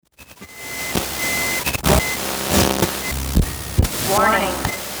Warning.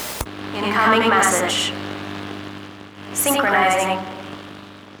 Incoming message. Synchronizing.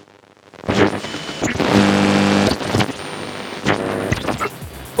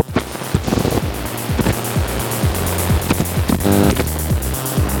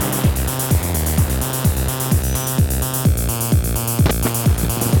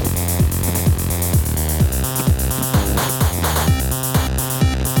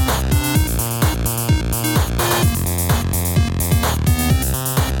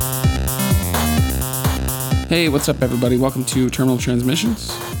 Hey, what's up, everybody? Welcome to Terminal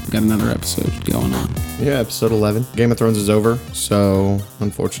Transmissions. We've got another episode going on. Yeah, episode 11. Game of Thrones is over, so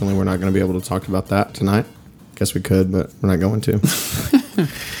unfortunately we're not going to be able to talk about that tonight. Guess we could, but we're not going to.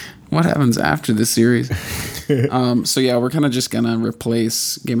 What happens after this series? So yeah, we're kind of just going to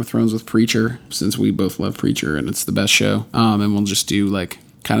replace Game of Thrones with Preacher, since we both love Preacher and it's the best show. And we'll just do like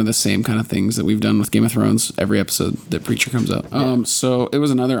kind of the same kind of things that we've done with Game of Thrones every episode that Preacher comes out. So it was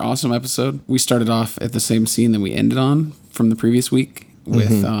another awesome episode. We started off at the same scene that we ended on from the previous week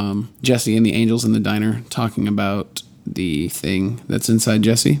with Jesse and the angels in the diner talking about the thing that's inside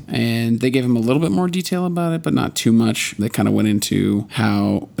Jesse. And they gave him a little bit more detail about it, but not too much. They kind of went into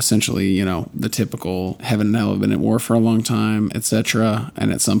how essentially, you know, the typical heaven and hell have been at war for a long time, etc.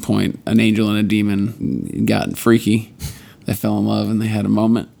 And at some point, an angel and a demon got freaky. They fell in love and they had a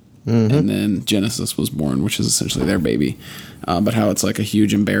moment. And then Genesis was born, which is essentially their baby. But how it's like a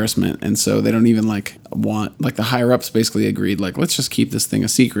huge embarrassment. And so they don't even like want, like the higher ups basically agreed, like, let's just keep this thing a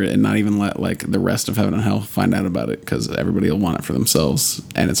secret and not even let like the rest of heaven and hell find out about it, because everybody will want it for themselves.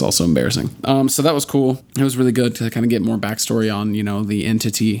 And it's also embarrassing. So that was cool. It was really good to kind of get more backstory on, you know, the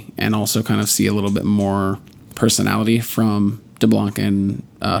entity, and also kind of see a little bit more personality from DeBlanc and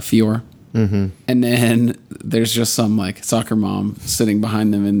Fior. And then there's just some like soccer mom sitting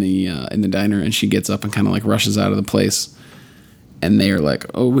behind them in the diner, and she gets up and kind of like rushes out of the place, and they are like,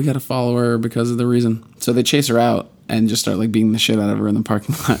 oh, we gotta follow her because of the reason. So they chase her out and just start like beating the shit out of her in the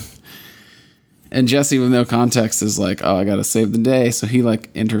parking lot. And Jesse, with no context, is like, oh, I gotta save the day. So he like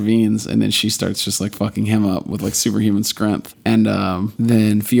intervenes, and then she starts just like fucking him up with like superhuman strength. And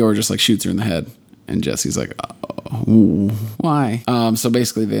then Fior just like shoots her in the head. And Jesse's like, oh, why? So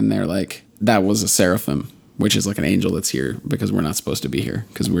basically then they're like, that was a seraphim, which is like an angel that's here because we're not supposed to be here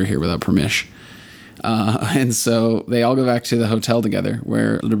because we're here without permission. And so they all go back to the hotel together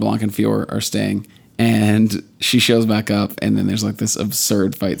where LeBlanc and Fior are staying. And she shows back up, and then there's like this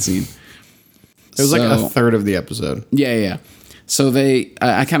absurd fight scene. It was like a third of the episode. Yeah. So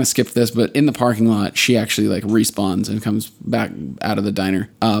I kind of skipped this, but in the parking lot, she actually like respawns and comes back out of the diner.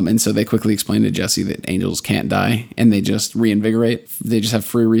 And so they quickly explain to Jesse that angels can't die, and they just reinvigorate. They just have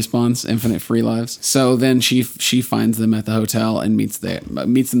free respawns, infinite free lives. So then she finds them at the hotel and meets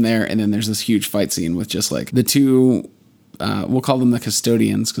them there. And then there's this huge fight scene with just like the two, we'll call them the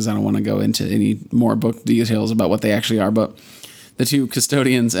custodians, because I don't want to go into any more book details about what they actually are, but the two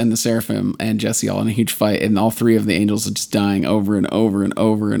custodians and the seraphim and Jesse all in a huge fight, and all three of the angels are just dying over and over and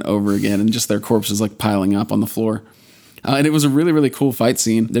over and over again, and just their corpses like piling up on the floor. And it was a really, really cool fight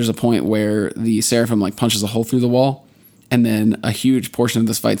scene. There's a point where the seraphim like punches a hole through the wall, and then a huge portion of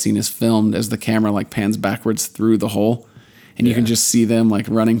this fight scene is filmed as the camera like pans backwards through the hole. And you can just see them like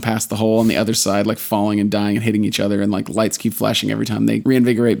running past the hole on the other side, like falling and dying and hitting each other, and like lights keep flashing every time they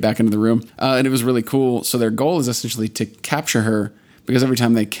reinvigorate back into the room. And it was really cool. So their goal is essentially to capture her, because every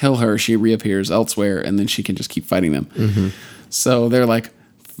time they kill her, she reappears elsewhere, and then she can just keep fighting them. So they're like,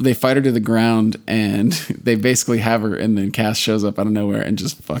 they fight her to the ground, and they basically have her, and then Cass shows up out of nowhere and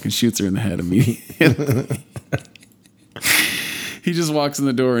just fucking shoots her in the head immediately. He just walks in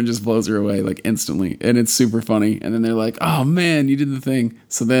the door and just blows her away like instantly, and it's super funny. And then they're like, oh man, you did the thing.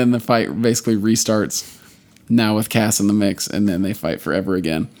 So then the fight basically restarts, now with Cass in the mix, and then they fight forever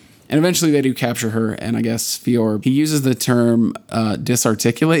again. And eventually they do capture her, and I guess Fior, he uses the term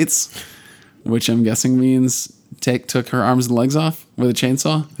disarticulates, which I'm guessing means took her arms and legs off with a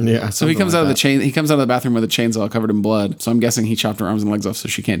chainsaw. Yeah. So he comes out of the bathroom with a chainsaw covered in blood. So I'm guessing he chopped her arms and legs off so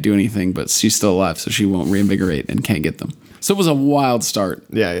she can't do anything, but she's still alive, so she won't reinvigorate and can't get them. So it was a wild start.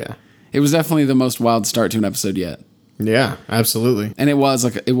 Yeah. It was definitely the most wild start to an episode yet. Yeah, absolutely. And it was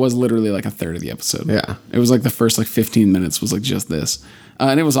literally like a third of the episode. Yeah. It was like the first like 15 minutes was like just this.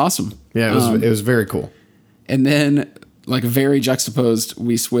 And it was awesome. Yeah, it was very cool. And then like very juxtaposed,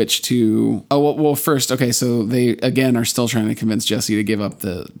 we switch to first, okay, so they again are still trying to convince Jesse to give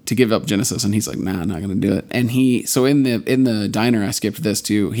up Genesis, and he's like, nah, I'm not gonna do it. And so in the diner, I skipped this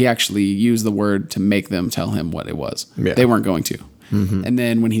too, he actually used the word to make them tell him what it was. Yeah. They weren't going to. Mm-hmm. And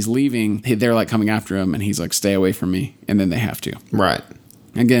then when he's leaving, they're like coming after him, and he's like, stay away from me, and then they have to. Right.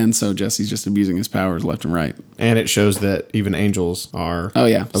 Again, so Jesse's just abusing his powers left and right. And it shows that even angels are Oh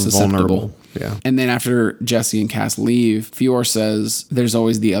yeah, vulnerable. susceptible. Yeah. And then after Jesse and Cass leave, Fior says there's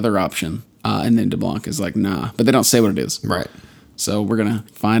always the other option. And then DeBlanc is like, nah. But they don't say what it is. Right. So we're going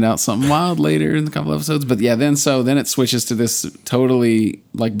to find out something wild later in a couple episodes. But yeah, then it switches to this totally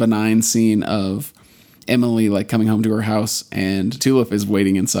like benign scene of Emily like coming home to her house, and Tulip is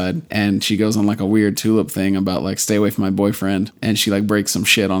waiting inside, and she goes on like a weird Tulip thing about like stay away from my boyfriend, and she like breaks some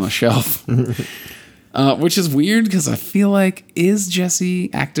shit on a shelf. Which is weird because I feel like, is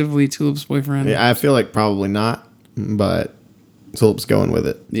Jesse actively Tulip's boyfriend? Yeah, I feel like probably not, but Tulip's going with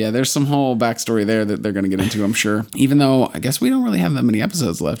it. Yeah, there's some whole backstory there that they're going to get into, I'm sure. Even though I guess we don't really have that many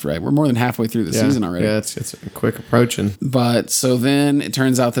episodes left, right? We're more than halfway through the season already. Yeah, it's quick approaching. But so then it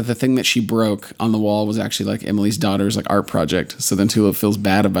turns out that the thing that she broke on the wall was actually like Emily's daughter's like art project. So then Tulip feels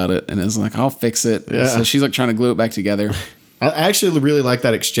bad about it and is like, I'll fix it. Yeah. So she's like trying to glue it back together. I actually really like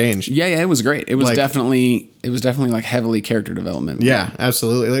that exchange. Yeah, it was great. It was Like- definitely like heavily character development. Yeah,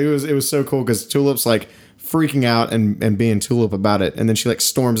 absolutely. Like, it was so cool because Tulip's like freaking out and being Tulip about it, and then she like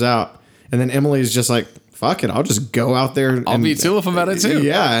storms out, and then Emily's just like, "Fuck it, I'll just go out there. I'll be Tulip about it too."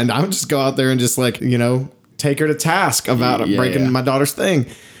 Yeah, and I'll just go out there and just like take her to task about breaking my daughter's thing.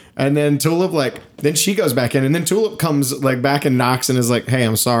 And then Tulip then she goes back in, and then Tulip comes like back and knocks and is like, "Hey,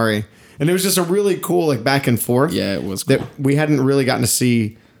 I'm sorry." And it was just a really cool like back and forth. Yeah, it was cool. That we hadn't really gotten to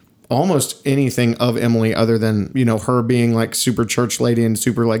see almost anything of Emily other than, her being like super church lady and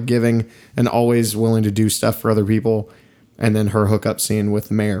super like giving and always willing to do stuff for other people. And then her hookup scene with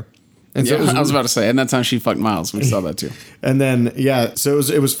the mayor. And so Yeah, I was about to say, and that time she fucked Miles. We saw that too. and then, so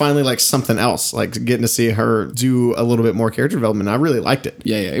it was finally like something else, like getting to see her do a little bit more character development. I really liked it.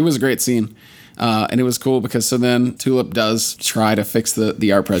 Yeah, it was a great scene. And it was cool because so then Tulip does try to fix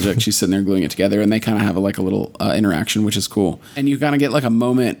the art project. She's sitting there gluing it together, and they kind of have a little interaction, which is cool. And you kind of get like a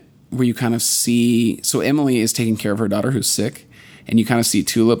moment where you kind of see, so Emily is taking care of her daughter who's sick, and you kind of see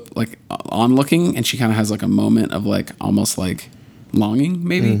Tulip like onlooking, and she kind of has like a moment of like almost like longing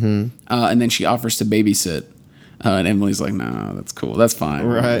maybe. And then she offers to babysit. And Emily's like, no, that's cool. That's fine.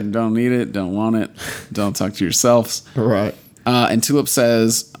 Right. Don't need it. Don't want it. Don't talk to yourselves. Right. And Tulip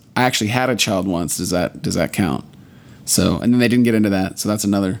says, I actually had a child once. Does that count? So, and then they didn't get into that. So that's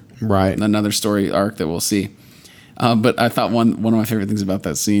another story arc that we'll see. But I thought one of my favorite things about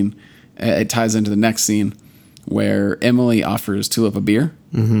that scene, it ties into the next scene where Emily offers Tulip a beer,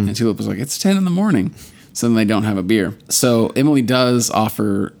 and Tulip was like, it's 10 a.m. So then they don't have a beer. So Emily does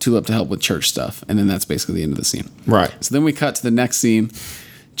offer Tulip to help with church stuff, and then that's basically the end of the scene. Right. So then we cut to the next scene.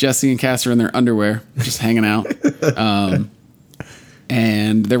 Jesse and Cass are in their underwear, just hanging out.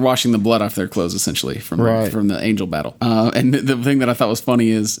 And they're washing the blood off their clothes, essentially, from the angel battle. And the thing that I thought was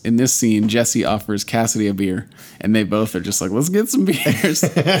funny is, in this scene, Jesse offers Cassidy a beer, and they both are just like, let's get some beers. So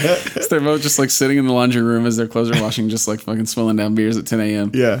they're both just like sitting in the laundry room as their clothes are washing, just like fucking swilling down beers at 10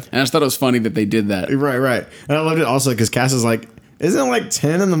 a.m. Yeah. And I just thought it was funny that they did that. Right. And I loved it also because Cass is like, isn't it like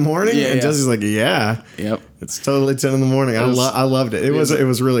 10 in the morning? Yeah, and yeah. Jesse's like, yeah. Yep. It's totally 10 in the morning. I loved it. It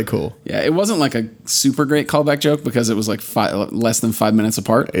was really cool. Yeah, it wasn't like a super great callback joke because it was like less than 5 minutes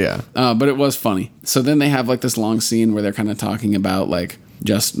apart. Yeah. But it was funny. So then they have like this long scene where they're kind of talking about like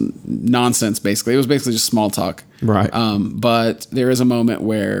just nonsense, basically. It was basically just small talk. Right. But there is a moment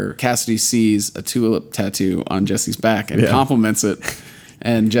where Cassidy sees a tulip tattoo on Jesse's back and compliments it.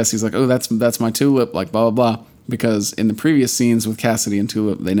 And Jesse's like, oh, that's my tulip, like blah, blah, blah. Because in the previous scenes with Cassidy and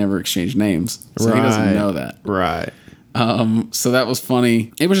Tulip, they never exchanged names. So he doesn't know that. Right. So that was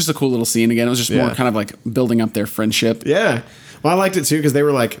funny. It was just a cool little scene. Again, it was just more kind of like building up their friendship. Yeah. Well, I liked it too because they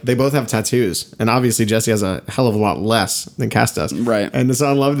were like, they both have tattoos. And obviously Jesse has a hell of a lot less than Cass does. Right. And so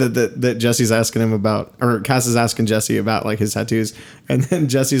I love that Jesse's asking him about, or Cass is asking Jesse about like his tattoos. And then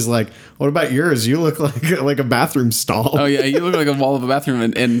Jesse's like, what about yours? You look like a bathroom stall. Oh, yeah. You look like a wall of a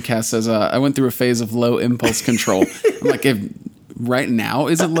bathroom. And Cass says, I went through a phase of low impulse control. I'm like, if right now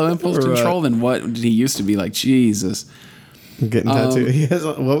is it low impulse control, then what did he used to be? Like, Jesus. Getting tattooed. He has,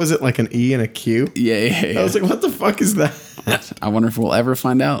 what was it, like an E and a Q? Yeah. I was like, what the fuck is that? I wonder if we'll ever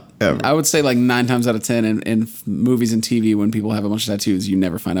find out. Ever. I would say like 9 times out of 10 in movies and TV, when people have a bunch of tattoos, you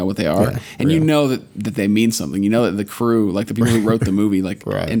never find out what they are. Yeah, and you know that they mean something. You know that the crew, like the people who wrote the movie, like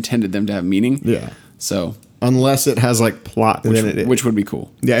intended them to have meaning. Yeah. So. Unless it has like plot. Which would be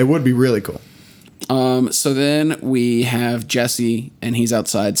cool. Yeah, it would be really cool. So then we have Jesse, and he's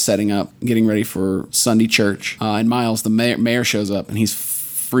outside setting up, getting ready for Sunday church. And Miles, the mayor shows up, and he's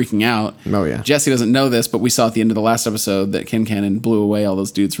freaking out. Oh, yeah. Jesse doesn't know this, but we saw at the end of the last episode that Ken Cannon blew away all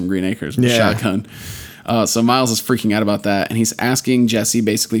those dudes from Green Acres with a shotgun. So Miles is freaking out about that, and he's asking Jesse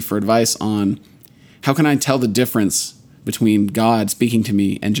basically for advice on how can I tell the difference between God speaking to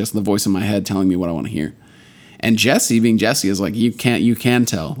me and just the voice in my head telling me what I want to hear. And Jesse, being Jesse, is like, you can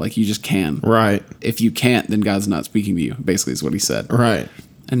tell. Like, you just can. Right. If you can't, then God's not speaking to you, basically is what he said. Right.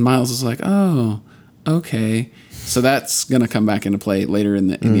 And Miles is like, oh, okay. So that's going to come back into play later in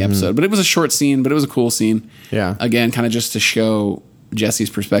the episode. But it was a short scene, but it was a cool scene. Yeah. Again, kind of just to show Jesse's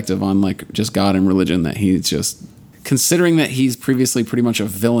perspective on, like, just God and religion, that he's just... Considering that he's previously pretty much a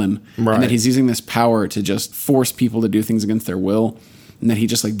villain, right. and that he's using this power to just force people to do things against their will, and that he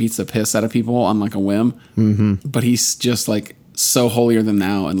just like beats the piss out of people on like a whim. Mm-hmm. But he's just like so holier than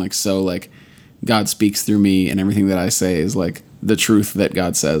thou, and like so like God speaks through me, and everything that I say is like the truth that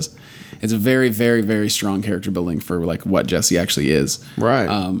God says. It's a very, very, very strong character building for like what Jesse actually is. Right.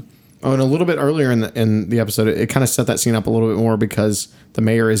 And a little bit earlier in the episode, it kind of set that scene up a little bit more because the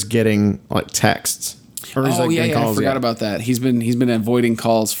mayor is getting like texts. Or he's I forgot about that. He's been avoiding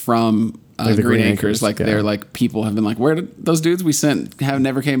calls from the Green Acres. Like they're like, people have been like, where did those dudes we sent have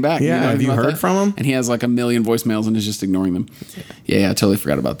never came back? Yeah, have you heard from them? And he has like 1 million voicemails and is just ignoring them. Yeah, I totally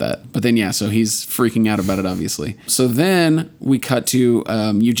forgot about that. But then so he's freaking out about it, obviously. So then we cut to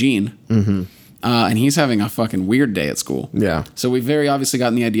Eugene. Mm-hmm. And he's having a fucking weird day at school. Yeah. So we've very obviously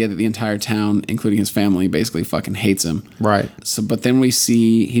gotten the idea that the entire town, including his family, basically fucking hates him. Right. So, but then we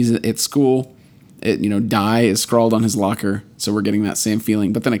see he's at school. Die is scrawled on his locker, so we're getting that same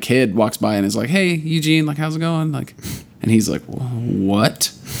feeling. But then a kid walks by and is like, "Hey, Eugene, like, how's it going?" Like, and he's like,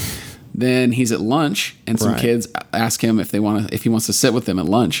 "What?" Then he's at lunch, and some kids ask him if he wants to sit with them at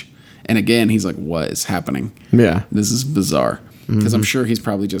lunch. And again, he's like, "What is happening? Yeah, this is bizarre." Because I'm sure he's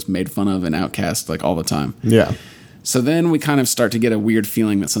probably just made fun of and outcast like all the time. Yeah. So then we kind of start to get a weird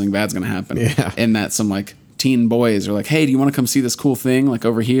feeling that something bad's going to happen. Yeah. And that some like teen boys are like, "Hey, do you want to come see this cool thing like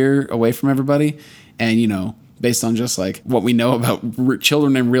over here away from everybody?" And based on just like what we know about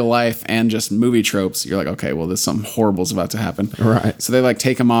children in real life and just movie tropes, you're like, okay, well, there's something horrible is about to happen. Right. So they like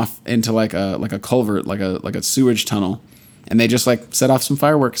take him off into like a culvert, like a sewage tunnel, and they just like set off some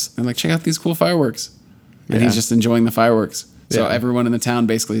fireworks and like, check out these cool fireworks. And he's just enjoying the fireworks. So everyone in the town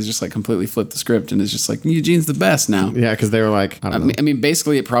basically is just like completely flipped the script and is just like, Eugene's the best now. Yeah, because they were like, I mean,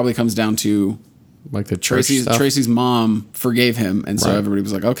 basically it probably comes down to like the Tracy's mom forgave him, and so everybody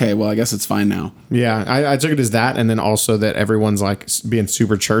was like, okay, well, I guess it's fine now. Yeah, I took it as that, and then also that everyone's like being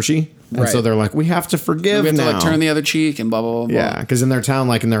super churchy, and so they're like, we have to forgive now. We have to like turn the other cheek and blah blah blah. Yeah, because in their town,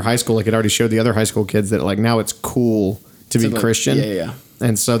 like in their high school, like it already showed the other high school kids that like now it's cool to be Christian. Yeah.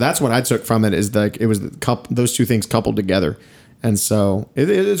 And so that's what I took from it, is like it was those two things coupled together. And so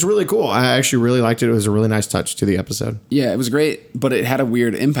it's really cool. I actually really liked it. It was a really nice touch to the episode. Yeah, it was great, but it had a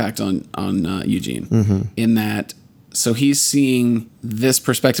weird impact on Eugene in that. So he's seeing this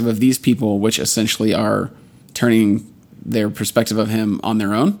perspective of these people, which essentially are turning their perspective of him on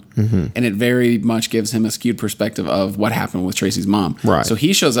their own. And it very much gives him a skewed perspective of what happened with Tracy's mom. Right. So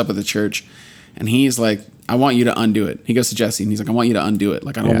he shows up at the church and he's like, I want you to undo it. He goes to Jesse and he's like, I want you to undo it.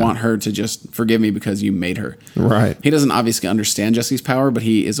 Like, I don't want her to just forgive me because you made her. Right. He doesn't obviously understand Jesse's power, but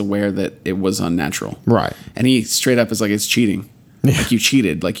he is aware that it was unnatural. Right. And he straight up is like, it's cheating. Yeah. Like, you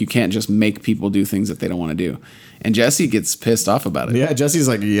cheated. Like, you can't just make people do things that they don't want to do. And Jesse gets pissed off about it. Yeah, Jesse's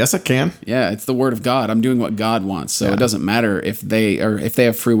like, yes, I can. Yeah, it's the word of God. I'm doing what God wants. So it doesn't matter if they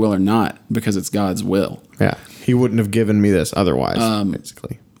have free will or not, because it's God's will. Yeah. He wouldn't have given me this otherwise,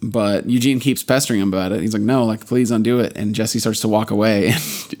 basically. But Eugene keeps pestering him about it. He's like, no, like, please undo it. And Jesse starts to walk away.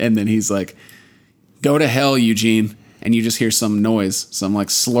 And then he's like, go to hell, Eugene. And you just hear some noise, some like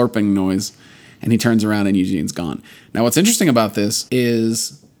slurping noise. And he turns around and Eugene's gone. Now, what's interesting about this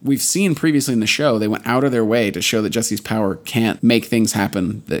is we've seen previously in the show, they went out of their way to show that Jesse's power can't make things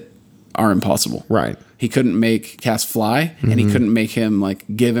happen that are impossible. Right. He couldn't make Cass fly, and he couldn't make him like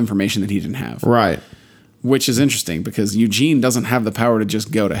give information that he didn't have. Right. Which is interesting because Eugene doesn't have the power to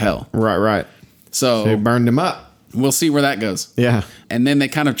just go to hell. Right. So they burned him up. We'll see where that goes. Yeah. And then they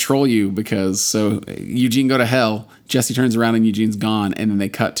kind of troll you because so Eugene go to hell, Jesse turns around and Eugene's gone, and then they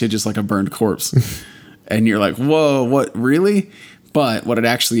cut to just like a burned corpse. And you're like, whoa, what, really? But what it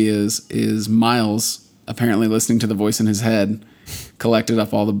actually is Miles apparently listening to the voice in his head, collected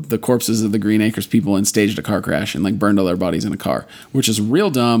up all the corpses of the Green Acres people and staged a car crash and like burned all their bodies in a car, which is real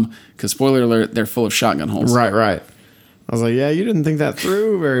dumb because, spoiler alert, they're full of shotgun holes. Right. I was like, yeah, you didn't think that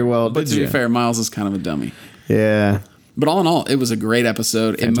through very well, did you? But to be fair, Miles is kind of a dummy. Yeah. But all in all, it was a great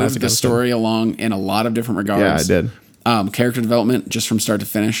episode. Fantastic. It moved the story along in a lot of different regards. Yeah, it did. Character development just from start to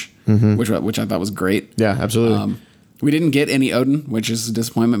finish, which I thought was great. Yeah, absolutely. We didn't get any Odin, which is a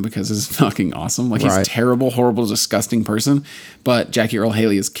disappointment because he's fucking awesome. Like, he's a Right. terrible, horrible, disgusting person, but Jackie Earl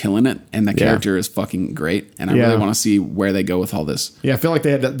Haley is killing it, and the character is fucking great, and I really want to see where they go with all this. Yeah, I feel like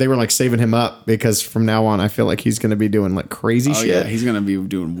they were like saving him up because from now on, I feel like he's going to be doing like crazy shit. Yeah, he's going to be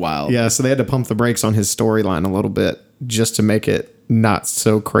doing wild. Yeah, so they had to pump the brakes on his storyline a little bit just to make it not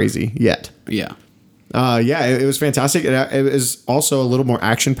so crazy yet. Yeah. Yeah, it was fantastic. It was also a little more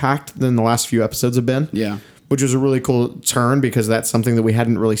action packed than the last few episodes have been. Yeah. Which was a really cool turn because that's something that we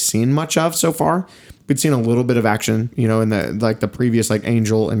hadn't really seen much of so far. We'd seen a little bit of action, you know, in the previous like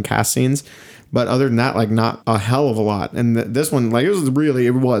Angel and Cass scenes, but other than that, like not a hell of a lot. And this one, like it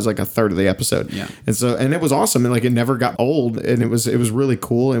was like a third of the episode. Yeah. And it was awesome, and like it never got old, and it was really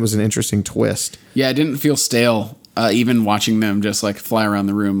cool. It was an interesting twist. Yeah, it didn't feel stale. Even watching them just like fly around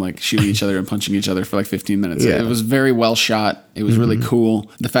the room, like shooting each other and punching each other for like 15 minutes. Yeah. It was very well shot. It was really cool.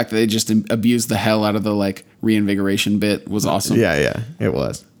 The fact that they just abused the hell out of the like reinvigoration bit was awesome. Yeah, it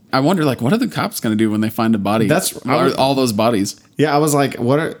was. I wonder, like, what are the cops going to do when they find a body? All those bodies. Yeah, I was like,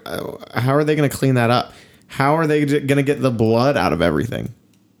 how are they going to clean that up? How are they going to get the blood out of everything?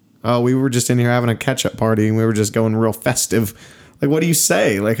 Oh, we were just in here having a catch-up party and we were just going real festive. Like, what do you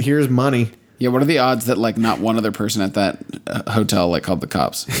say? Like, here's money. Yeah, what are the odds that like not one other person at that hotel like called the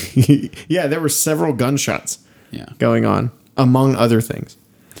cops? Yeah, there were several gunshots Yeah. going on, among other things.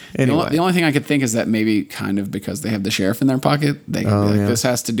 Anyway, The only thing I could think is that maybe kind of because they have the sheriff in their pocket, they could be like, this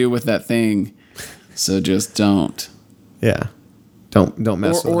has to do with that thing, so just don't. yeah, don't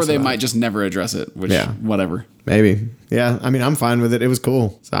mess with Or us they about might it. just never address it, which, Yeah. whatever. Maybe. Yeah, I mean, I'm fine with it. It was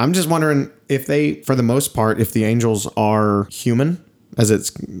cool. So I'm just wondering if they, for the most part, if the angels are human, as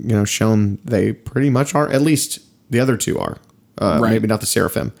it's, you know, shown they pretty much are. At least the other two are. Right. Maybe not the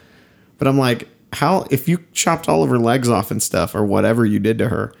seraphim. But I'm like, how, if you chopped all of her legs off and stuff or whatever you did to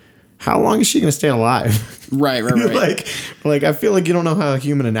her, how long is she going to stay alive? Right. like I feel like you don't know how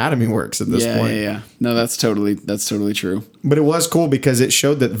human anatomy works at this point. Yeah. No, that's totally true. But it was cool because it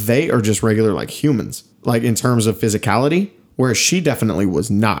showed that they are just regular like humans, like in terms of physicality, whereas she definitely was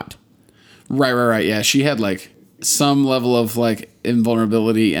not. Right. Yeah, she had like some level of like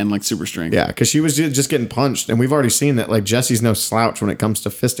invulnerability and like super strength. Yeah, because she was just getting punched, and we've already seen that like Jesse's no slouch when it comes to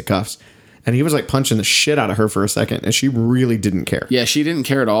fisticuffs, and he was like punching the shit out of her for a second, and she really didn't care. Yeah, she didn't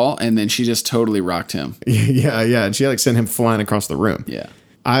care at all, and then she just totally rocked him. yeah, and she like sent him flying across the room. Yeah.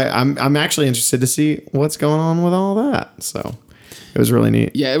 I'm actually interested to see what's going on with all that. So it was really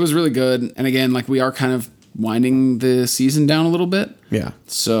neat. Yeah, it was really good. And again, like we are kind of winding the season down a little bit. Yeah.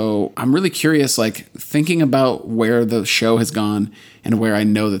 So I'm really curious, like thinking about where the show has gone and where I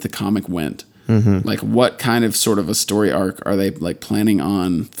know that the comic went. Mm-hmm. Like what kind of sort of a story arc are they like planning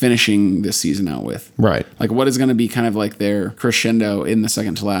on finishing this season out with? Right. Like what is going to be kind of like their crescendo in the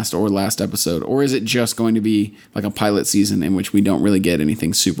second to last or last episode? Or is it just going to be like a pilot season in which we don't really get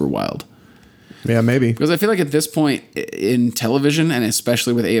anything super wild? Yeah, maybe. Because I feel like at this point in television and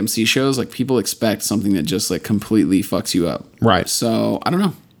especially with AMC shows, like people expect something that just like completely fucks you up. Right. So I don't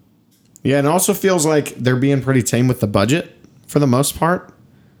know. Yeah, and it also feels like they're being pretty tame with the budget for the most part.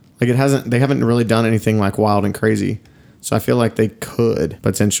 Like they haven't really done anything like wild and crazy. So I feel like they could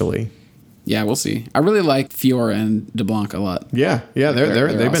potentially. Yeah, we'll see. I really like Fiora and DeBlanc a lot. Yeah, they've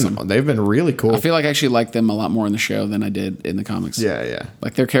awesome. been really cool. I feel like I actually like them a lot more in the show than I did in the comics. Yeah.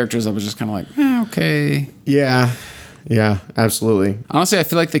 Like their characters, I was just kind of like, okay. Yeah, absolutely. Honestly, I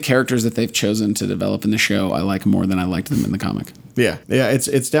feel like the characters that they've chosen to develop in the show, I like more than I liked them in the comic. Yeah.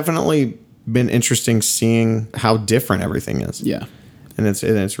 It's definitely been interesting seeing how different everything is. Yeah. And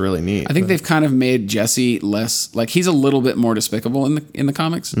it's really neat. I think they've kind of made Jesse less like he's a little bit more despicable in the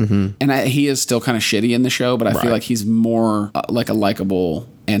comics, and he is still kind of shitty in the show. But I feel like he's more like a likable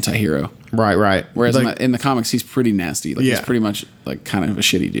anti-hero. Right. Whereas like, in the comics, he's pretty nasty. Like Yeah. he's pretty much like kind of a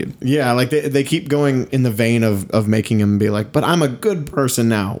shitty dude. yeah, like they keep going in the vein of making him be like, but I'm a good person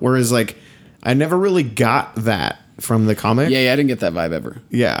now. Whereas like I never really got that from the comic. Yeah, I didn't get that vibe ever.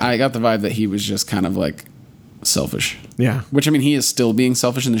 Yeah. I got the vibe that he was just kind of like selfish. Yeah. Which I mean, he is still being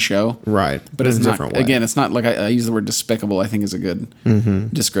selfish in the show, Right. But it's in a not. different way. Again, it's not like I use the word despicable. I think is a good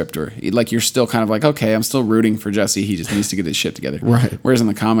descriptor. Like you're still kind of like, okay, I'm still rooting for Jesse. He just needs to get his shit together. Right. Whereas in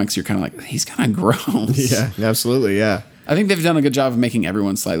the comics, you're kind of like, he's kind of gross. Yeah, absolutely. Yeah. I think they've done a good job of making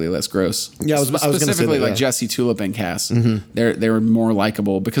everyone slightly less gross. Yeah, I was gonna say specifically that, like yeah. Jesse, Tulip, and Cass. They were more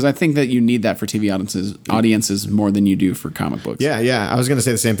likable because I think that you need that for TV audiences more than you do for comic books. Yeah. I was going to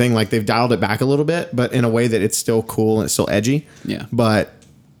say the same thing. Like they've dialed it back a little bit, but in a way that it's still cool and it's still edgy. Yeah. But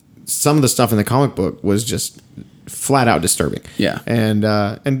some of the stuff in the comic book was just flat out disturbing. Yeah. And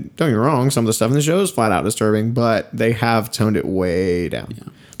don't get me wrong, some of the stuff in the show is flat out disturbing, but they have toned it way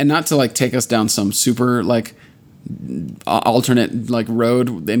down. And not to like take us down some super like alternate like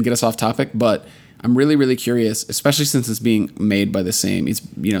road and get us off topic, but I'm really, really curious, especially since it's being made by the same. It's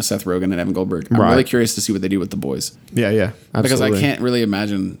Seth Rogen and Evan Goldberg. I'm really curious to see what they do with The Boys. Yeah, absolutely. Because I can't really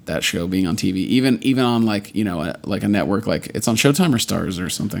imagine that show being on TV, even on like a network, like it's on Showtime or Stars or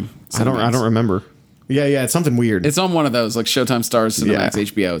something. I don't remember. Yeah, it's something weird. It's on one of those, like Showtime, Stars, Cinemax,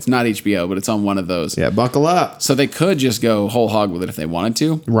 HBO. It's not HBO, but it's on one of those. Yeah, buckle up. So they could just go whole hog with it if they wanted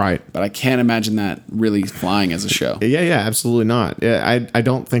to. Right. But I can't imagine that really flying as a show. Yeah, absolutely not. Yeah, I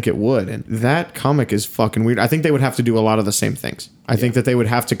don't think it would. And that comic is fucking weird. I think they would have to do a lot of the same things. I think that they would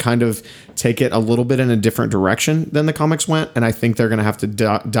have to kind of take it a little bit in a different direction than the comics went. And I think they're going to have to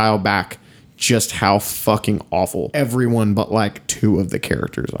dial back just how fucking awful everyone but like two of the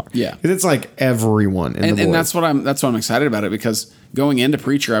characters are. Yeah. Because it's like everyone in the Boys. And that's what I'm excited about it, because going into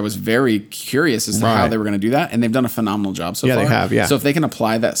Preacher, I was very curious as to how they were going to do that. And they've done a phenomenal job so far. Yeah, they have, yeah. So if they can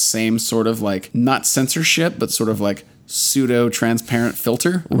apply that same sort of like, not censorship, but sort of like pseudo transparent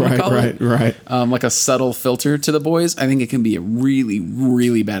filter, right. Like a subtle filter to The Boys, I think it can be a really,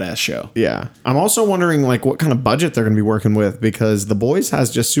 really badass show. Yeah. I'm also wondering like what kind of budget they're going to be working with, because The Boys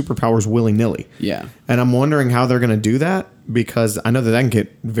has just superpowers willy-nilly. Yeah. And I'm wondering how they're going to do that, because I know that can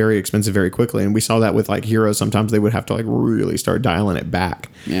get very expensive very quickly. And we saw that with like Heroes. Sometimes they would have to like really start dialing it back.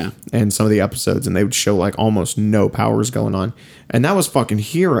 Yeah. And some of the episodes, and they would show like almost no powers going on. And that was fucking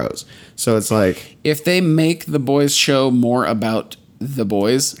Heroes. So it's like, if they make The Boys show more about the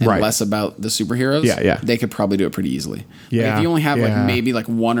boys and less about the superheroes, they could probably do it pretty easily. Yeah. Like if you only have like maybe like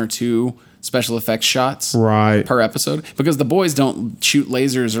one or two special effects shots per episode, because the boys don't shoot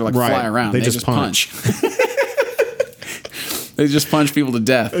lasers or like fly around. They just punch. They just punch people to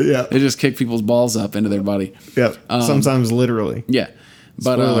death. Yeah. They just kick people's balls up into their body. Yep. Sometimes literally. Yeah.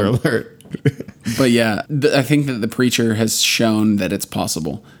 But, spoiler alert. But yeah, I think that The Preacher has shown that it's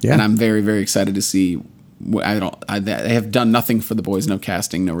possible. Yeah. And I'm very, very excited to see. They have done nothing for The Boys, no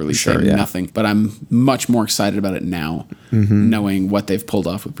casting, no release date, nothing. But I'm much more excited about it now, knowing what they've pulled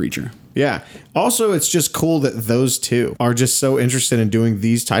off with Preacher. Yeah. Also, it's just cool that those two are just so interested in doing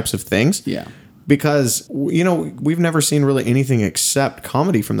these types of things. Yeah. Because, we've never seen really anything except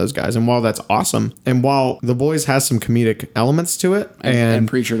comedy from those guys. And while that's awesome, and while The Boys has some comedic elements to it, and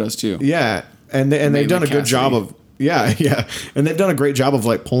Preacher does too. Yeah. And they've done a good job of, and they've done a great job of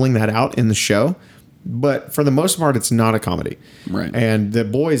like pulling that out in the show. But for the most part, it's not a comedy. Right. And The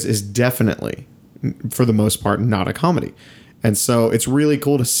Boys is definitely, for the most part, not a comedy. And so it's really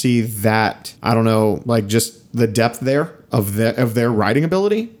cool to see that, I don't know, like just the depth there of their writing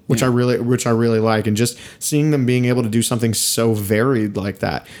ability, which I really like, and just seeing them being able to do something so varied like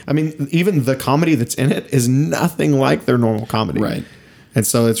that. I mean, even the comedy that's in it is nothing like their normal comedy. Right. And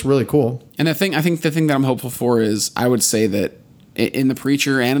so it's really cool. And I think the thing that I'm hopeful for is, I would say that in The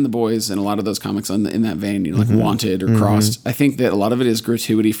Preacher and in The Boys and a lot of those comics in that vein, like Wanted or Crossed, I think that a lot of it is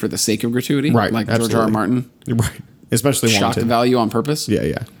gratuity for the sake of gratuity. Right. Like George R. R. Martin. Right. Especially shock Wanted. the value on purpose.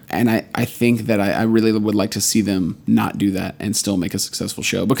 Yeah. And I think that I really would like to see them not do that and still make a successful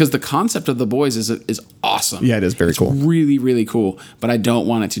show, because the concept of The Boys is awesome. Yeah, it is very cool. Really, really cool. But I don't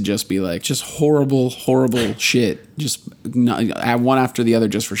want it to just be like just horrible shit. Just one after the other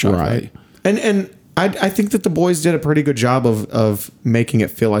just for shock value. And I think that The Boys did a pretty good job of making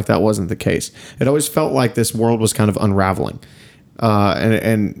it feel like that wasn't the case. It always felt like this world was kind of unraveling.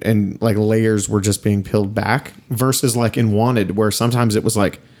 And like layers were just being peeled back, versus like in Wanted, where sometimes it was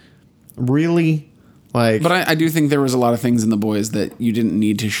like really like. But I do think there was a lot of things in The Boys that you didn't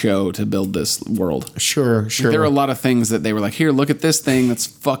need to show to build this world. Sure. There were a lot of things that they were like, here, look at this thing that's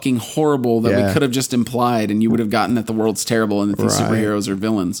fucking horrible that we could have just implied, and you would have gotten that the world's terrible and that these superheroes are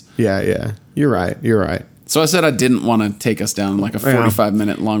villains. Yeah. You're right. So I said I didn't want to take us down like a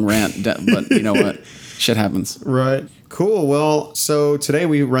 45-minute long rant, but you know what? Shit happens. Right. Cool. Well, so today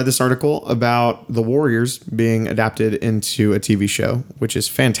we read this article about The Warriors being adapted into a TV show, which is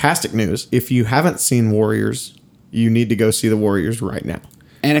fantastic news. If you haven't seen Warriors, you need to go see The Warriors right now.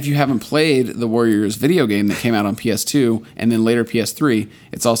 And if you haven't played the Warriors video game that came out on PS2 and then later PS3,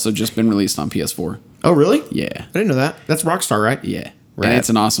 it's also just been released on PS4. Oh, really? Yeah. I didn't know that. That's Rockstar, right? Yeah. Right. And it's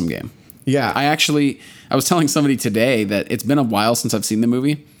an awesome game. Yeah. I was telling somebody today that it's been a while since I've seen the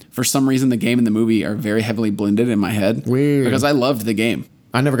movie. For some reason, the game and the movie are very heavily blended in my head. Weird. Because I loved the game.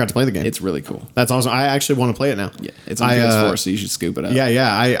 I never got to play the game. It's really cool. That's awesome. I actually want to play it now. Yeah, it's on PS4, so you should scoop it up.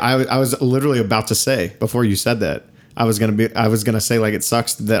 Yeah. I was literally about to say, before you said that, I was gonna say like it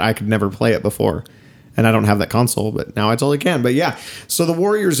sucks that I could never play it before, and I don't have that console, but now I totally can. But yeah, so The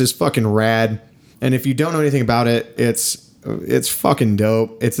Warriors is fucking rad, and if you don't know anything about it, it's It's fucking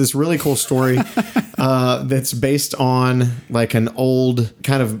dope. It's this really cool story that's based on like an old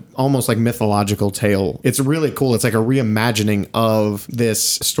kind of almost like mythological tale. It's really cool. It's like a reimagining of this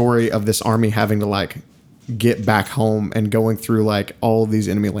story of this army having to like get back home and going through like all of these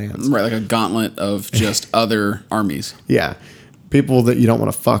enemy lands. Right, like a gauntlet of just other armies. Yeah. People that you don't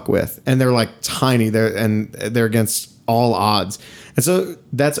want to fuck with. And they're like tiny. They're against all odds. And so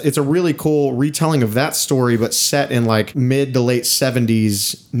it's a really cool retelling of that story, but set in like mid to late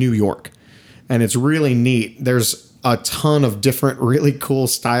 70s New York. And it's really neat. There's a ton of different really cool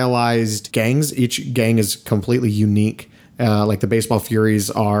stylized gangs. Each gang is completely unique. Like the Baseball Furies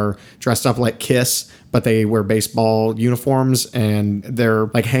are dressed up like Kiss, but they wear baseball uniforms, and their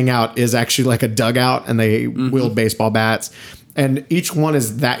like hangout is actually like a dugout, and they wield baseball bats. And each one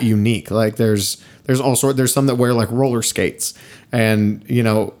is that unique. Like there's all sorts. There's some that wear like roller skates, and you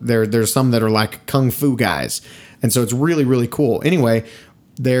know there's some that are like kung fu guys, and so it's really really cool. Anyway,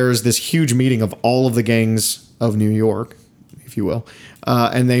 there's this huge meeting of all of the gangs of New York, if you will,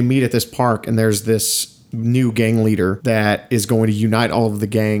 and they meet at this park, and there's this new gang leader that is going to unite all of the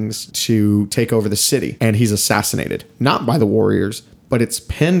gangs to take over the city, and he's assassinated, not by the Warriors, but it's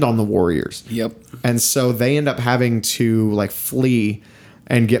pinned on the Warriors. Yep. And so they end up having to like flee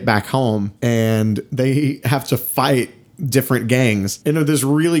and get back home, and they have to fight different gangs in this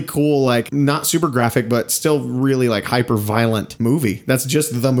really cool, like not super graphic, but still really like hyper violent movie. That's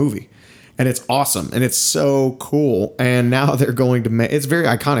just the movie. And it's awesome. And it's so cool. And now they're going to make, it's very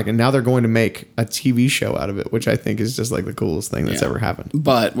iconic. And now they're going to make a TV show out of it, which I think is just like the coolest thing that's ever happened.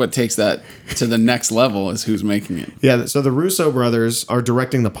 But what takes that to the next level is who's making it. Yeah. So the Russo brothers are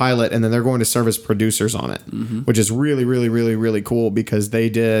directing the pilot, and then they're going to serve as producers on it, which is really, really, really, really cool because they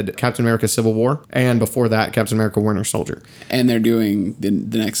did Captain America Civil War. And before that, Captain America Winter Soldier. And they're doing the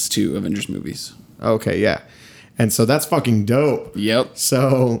next two Avengers movies. Okay. Yeah. And so that's fucking dope. Yep.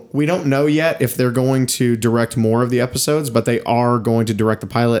 So we don't know yet if they're going to direct more of the episodes, but they are going to direct the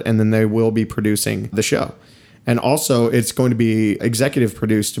pilot, and then they will be producing the show. And also, it's going to be executive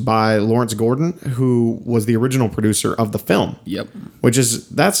produced by Lawrence Gordon, who was the original producer of the film. Yep.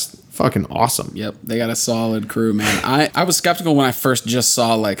 That's fucking awesome. Yep. They got a solid crew, man. I was skeptical when I first just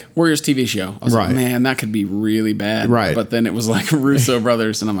saw like Warriors TV show. I was like, man, that could be really bad. Right. But then it was like Russo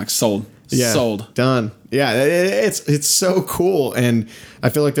brothers, and I'm like, sold. Yeah, sold. Done. Yeah, it's so cool, and I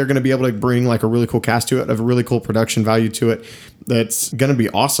feel like they're going to be able to bring like a really cool cast to it, a really cool production value to it. That's going to be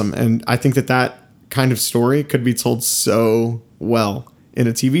awesome, and I think that kind of story could be told so well in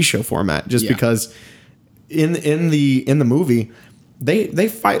a TV show format, just because in the movie they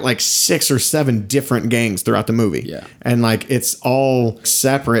fight like 6 or 7 different gangs throughout the movie. Yeah. And like it's all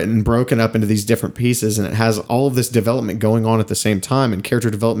separate and broken up into these different pieces, and it has all of this development going on at the same time, and character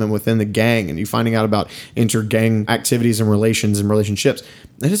development within the gang, and you finding out about inter-gang activities and relations and relationships.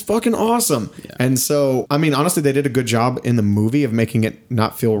 It is fucking awesome. Yeah. And so, I mean, honestly, they did a good job in the movie of making it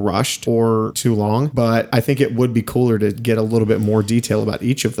not feel rushed or too long, but I think it would be cooler to get a little bit more detail about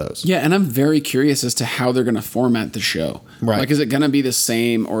each of those. Yeah, and I'm very curious as to how they're going to format the show. Right. Like, is it going to be the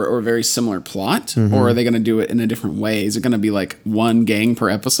same or very similar plot, or are they going to do it in a different way? Is it going to be like one gang per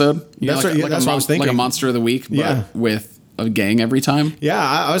episode? That's what I was thinking. Like a Monster of the Week, but with a gang every time. Yeah,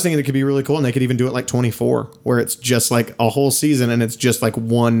 I was thinking it could be really cool, and they could even do it like 24, where it's just like a whole season, and it's just like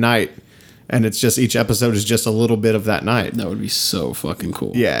one night, and it's just each episode is just a little bit of that night. That would be so fucking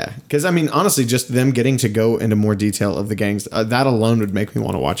cool. Yeah, because I mean, honestly, just them getting to go into more detail of the gangs, that alone would make me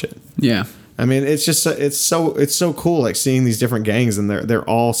want to watch it. Yeah. I mean, it's just it's so cool, like seeing these different gangs, and they're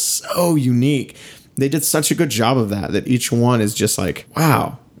all so unique. They did such a good job of that each one is just like,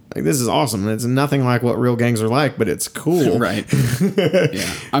 wow. Like, this is awesome. It's nothing like what real gangs are like, but it's cool. Right.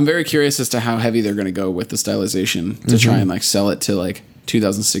 Yeah. I'm very curious as to how heavy they're going to go with the stylization to try and like sell it to like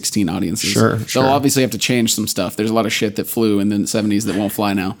 2016 audiences. Sure. They'll obviously have to change some stuff. There's a lot of shit that flew in the 70s that won't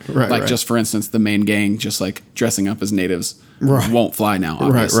fly now. Right. Just for instance, the main gang just like dressing up as natives won't fly now,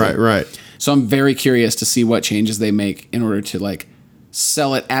 obviously. Right. So I'm very curious to see what changes they make in order to like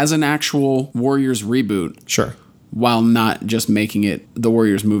sell it as an actual Warriors reboot. Sure. While not just making it the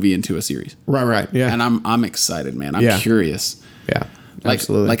Warriors movie into a series. Right. Yeah. And I'm excited, man. I'm curious. Yeah. Like,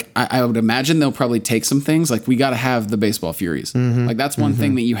 absolutely. Like I would imagine they'll probably take some things. Like we got to have the Baseball Furies. Like that's one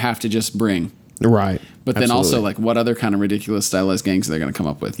thing that you have to just bring. Right. But then also like what other kind of ridiculous stylized gangs are they going to come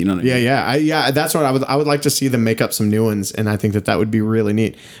up with? You know what I mean? Yeah. That's what I would like to see them make up some new ones. And I think that would be really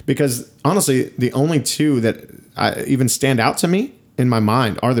neat, because honestly, the only two that even stand out to me in my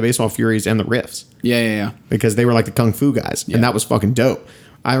mind are the Baseball Furies and the Riffs. Yeah. Because they were like the Kung Fu guys, and that was fucking dope.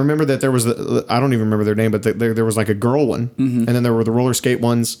 I remember that there was I don't even remember their name, but there was like a girl one, and then there were the roller skate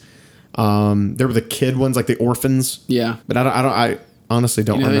ones. There were the kid ones, like the orphans. Yeah. But I honestly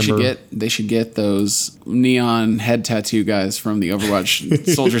don't remember. They should get those neon head tattoo guys from the Overwatch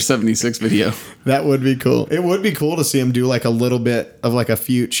Soldier 76 video. That would be cool. It would be cool to see him do like a little bit of like a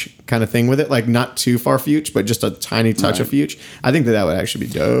fuge kind of thing with it. Like not too far fuge, but just a tiny touch of fuge. I think that would actually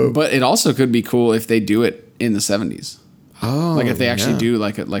be dope. But it also could be cool if they do it in the 70s. Oh, like if they actually do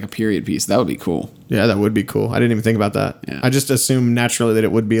like a period piece, that would be cool. Yeah, that would be cool. I didn't even think about that. Yeah. I just assumed naturally that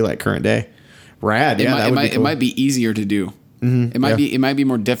it would be like current day. Rad. Yeah, that would be cool. It might be easier to do. It might be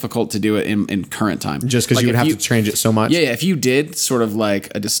more difficult to do it in current time. Just because like you would have to change it so much. Yeah, if you did sort of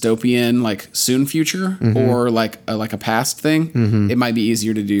like a dystopian, like soon future or like a past thing, it might be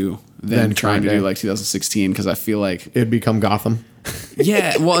easier to do than trying to do like 2016 because I feel like it'd become Gotham.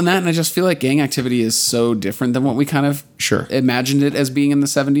 Yeah, well, and I just feel like gang activity is so different than what we kind of imagined it as being in the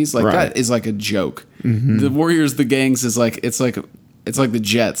 70s. Like that is like a joke. The Warriors, the gangs is like it's like the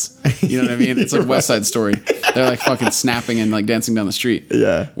Jets. You know what I mean? It's like West Side Story. They're like fucking snapping and like dancing down the street.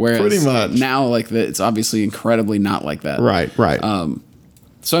 Yeah, whereas pretty much now like it's obviously incredibly not like that. Right.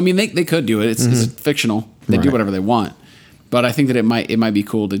 So I mean they could do it. It's fictional. They do whatever they want. But I think that it might be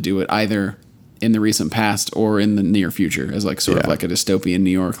cool to do it either in the recent past or in the near future as like sort of like a dystopian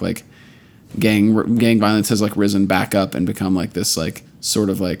New York, like gang violence has like risen back up and become like this like sort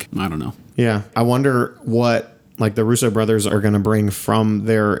of like, I don't know. Yeah. I wonder what like the Russo brothers are going to bring from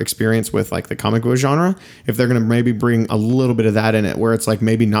their experience with like the comic book genre. If they're going to maybe bring a little bit of that in it where it's like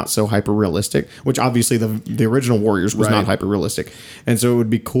maybe not so hyper realistic, which obviously the original Warriors was not hyper realistic. And so it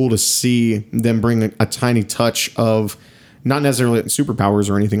would be cool to see them bring a tiny touch of not necessarily superpowers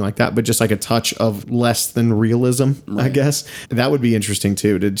or anything like that, but just like a touch of less than realism, I guess. That would be interesting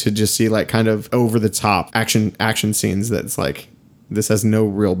too, to just see like kind of over the top action scenes that's like, this has no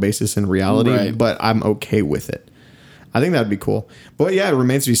real basis in reality, but I'm okay with it. I think that'd be cool. But yeah, it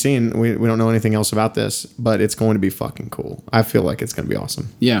remains to be seen. We don't know anything else about this, but it's going to be fucking cool. I feel like it's going to be awesome.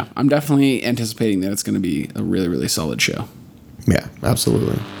 Yeah, I'm definitely anticipating that it's going to be a really, really solid show. Yeah,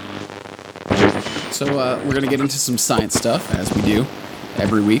 absolutely. So we're going to get into some science stuff, as we do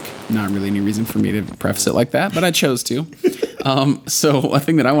every week. Not really any reason for me to preface it like that, but I chose to. So a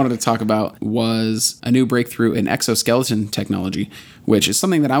thing that I wanted to talk about was a new breakthrough in exoskeleton technology, which is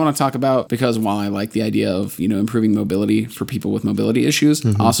something that I want to talk about because while I like the idea of, improving mobility for people with mobility issues,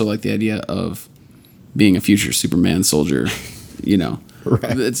 I also like the idea of being a future Superman soldier,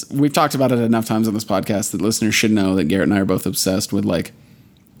 Right. We've talked about it enough times on this podcast that listeners should know that Garrett and I are both obsessed with like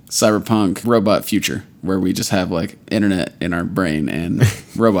cyberpunk robot future where we just have like internet in our brain and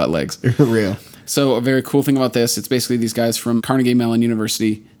robot legs. Real. So a very cool thing about this, it's basically these guys from Carnegie Mellon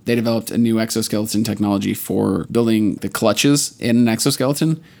University. They developed a new exoskeleton technology for building the clutches in an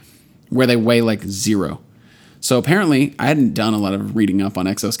exoskeleton where they weigh like zero. So apparently, I hadn't done a lot of reading up on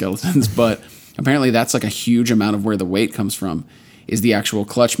exoskeletons, but apparently that's like a huge amount of where the weight comes from is the actual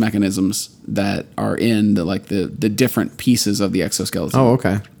clutch mechanisms that are in the different pieces of the exoskeleton. Oh,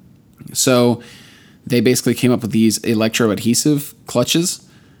 okay. So they basically came up with these electroadhesive clutches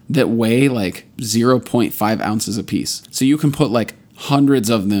that weigh like 0.5 ounces a piece. So you can put like hundreds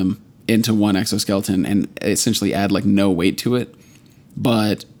of them into one exoskeleton and essentially add like no weight to it.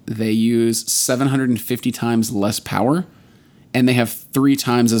 But they use 750 times less power and they have 3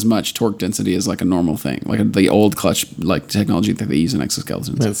 times as much torque density as like a normal thing, like the old clutch like technology that they use in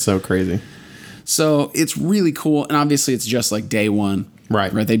exoskeletons. That's so crazy. So it's really cool. And obviously it's just like day one.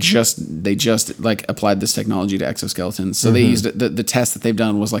 Right. They just like applied this technology to exoskeletons. So they used the test that they've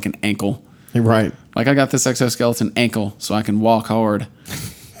done was like an ankle. Right. Like I got this exoskeleton ankle so I can walk hard.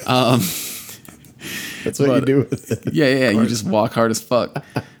 That's what you do with it. Yeah. You just walk hard as fuck.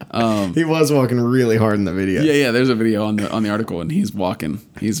 He was walking really hard in the video. Yeah. There's a video on the article and he's walking.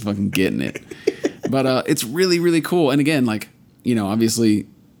 He's fucking getting it. But it's really, really cool. And again, like, obviously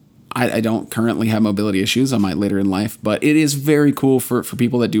I don't currently have mobility issues. I might later in life, but it is very cool for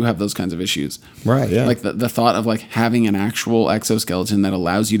people that do have those kinds of issues. Right, yeah. Like the thought of like having an actual exoskeleton that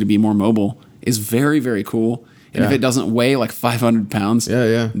allows you to be more mobile is very, very cool. And if it doesn't weigh like 500 pounds,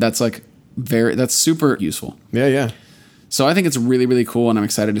 that's like that's super useful. Yeah. So I think it's really, really cool and I'm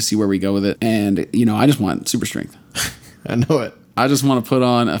excited to see where we go with it. And, I just want super strength. I know it. I just want to put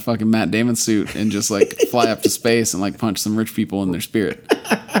on a fucking Matt Damon suit and just like fly up to space and like punch some rich people in their spirit.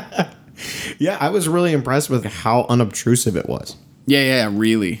 Yeah, I was really impressed with how unobtrusive it was. Yeah,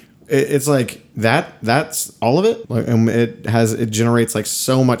 really. It's like that's all of it. Like, it generates like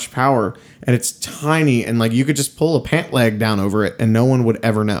so much power and it's tiny and like you could just pull a pant leg down over it and no one would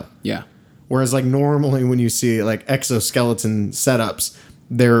ever know. Yeah. Whereas like normally when you see like exoskeleton setups,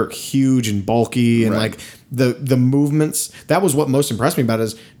 they're huge and bulky and like the movements. That was what most impressed me about it,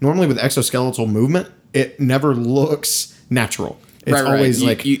 is normally with exoskeletal movement, it never looks natural. It's always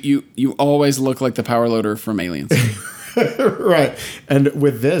like you always look like the power loader from Aliens. right. And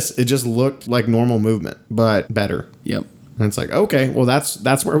with this, it just looked like normal movement, but better. Yep. And it's like, okay, well,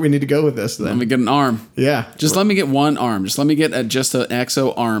 that's where we need to go with this then. Let me get an arm. Yeah. Just let me get one arm. Just let me get just an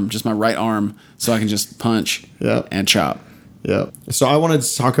exo arm, just my right arm, so I can just punch and chop. Yeah. So I wanted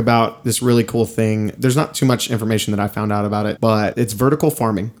to talk about this really cool thing. There's not too much information that I found out about it, but it's vertical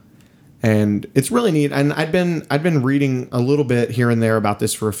farming. And it's really neat. And I'd been reading a little bit here and there about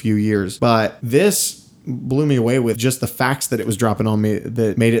this for a few years, but this blew me away with just the facts that it was dropping on me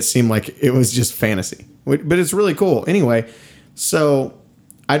that made it seem like it was just fantasy. But it's really cool. Anyway, so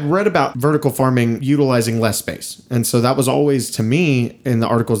I'd read about vertical farming utilizing less space. And so that was always, to me, in the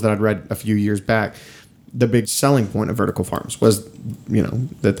articles that I'd read a few years back, the big selling point of vertical farms was,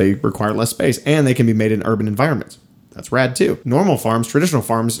 that they require less space and they can be made in urban environments. That's rad too. Normal farms, traditional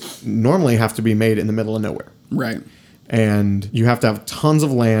farms, normally have to be made in the middle of nowhere. Right. And you have to have tons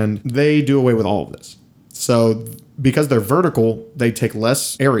of land. They do away with all of this. So because they're vertical, they take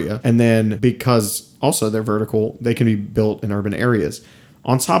less area. And then because also they're vertical, they can be built in urban areas.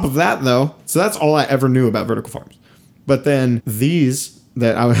 On top of that, though, so that's all I ever knew about vertical farms. But then these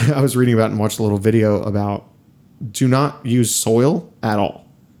that I was reading about and watched a little video about do not use soil at all.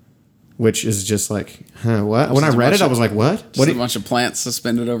 Which is just like, what? When I read it, I was like, what? What? A bunch of plants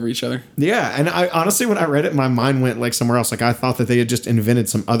suspended over each other. Yeah, and I honestly, when I read it, my mind went like somewhere else. Like I thought that they had just invented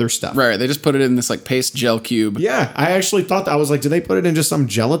some other stuff. Right, they just put it in this like paste gel cube. Yeah, I actually thought that. I was like, did they put it in just some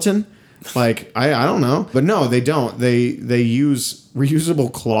gelatin? Like I don't know, but no, they don't. They use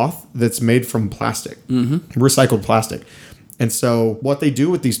reusable cloth that's made from plastic, recycled plastic. And so what they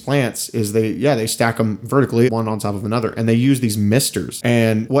do with these plants is they stack them vertically, one on top of another, and they use these misters.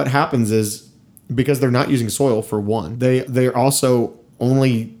 And what happens is, because they're not using soil for one, they're also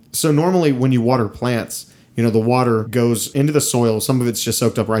only, so normally when you water plants, the water goes into the soil, some of it's just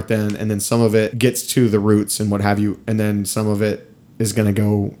soaked up right then, and then some of it gets to the roots and what have you, and then some of it is going to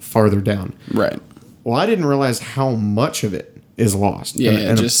go farther down. Right. Well, I didn't realize how much of it is lost. Yeah,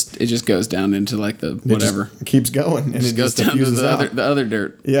 and it just goes down into like the whatever. It keeps going, and it goes down to the other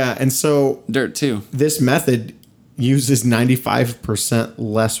dirt. Yeah, and so dirt too. This method uses 95%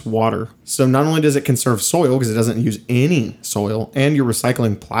 less water. So not only does it conserve soil because it doesn't use any soil, and you're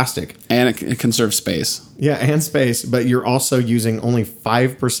recycling plastic, and it conserves space. Yeah, and space, but you're also using only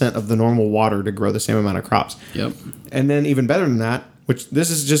 5% of the normal water to grow the same amount of crops. Yep. And then even better than that, which this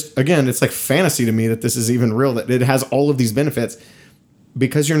is just, again, it's like fantasy to me that this is even real, that it has all of these benefits.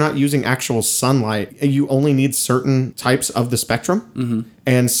 Because you're not using actual sunlight, you only need certain types of the spectrum. Mm-hmm.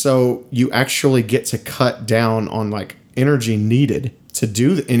 And so you actually get to cut down on like energy needed to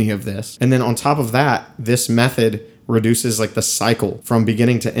do any of this. And then on top of that, this method reduces like the cycle from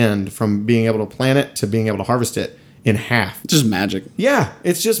beginning to end, from being able to plant it to being able to harvest it in half. Just magic. Yeah,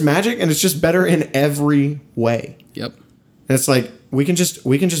 it's just magic, and it's just better in every way. Yep. And it's like we can just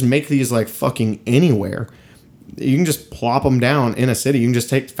make these like fucking anywhere. You can just plop them down in a city. You can just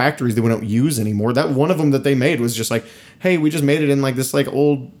take factories that we don't use anymore. That one of them that they made was just like, hey, we just made it in like this like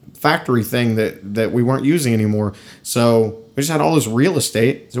old factory thing that we weren't using anymore. So we just had all this real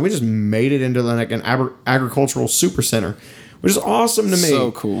estate. So we just made it into like an agricultural super center, which is awesome to me.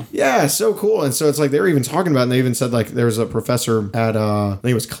 So cool. Yeah, so cool. And so it's like they were even talking about it, and they even said like there was a professor at I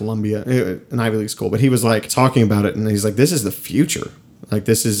think it was Columbia, an Ivy League school, but he was like talking about it, and he's like, this is the future. Like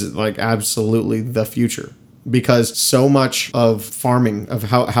this is like absolutely the future. Because so much of farming, of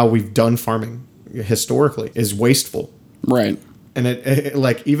how we've done farming historically, is wasteful. Right. And it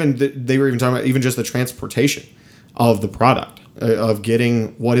like even they were even talking about even just the transportation of the product, of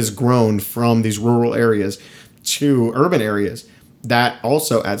getting what is grown from these rural areas to urban areas. That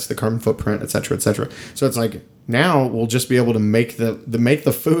also adds to the carbon footprint, et cetera, et cetera. So it's like now we'll just be able to make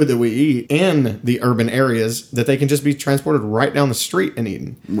the food that we eat in the urban areas that they can just be transported right down the street and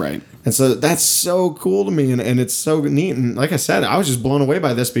eaten. Right. And so that's so cool to me, and it's so neat. And like I said, I was just blown away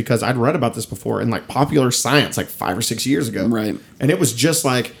by this because I'd read about this before in like Popular Science like 5 or 6 years ago. Right. And it was just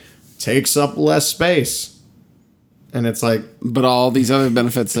like takes up less space. And it's like... But all these other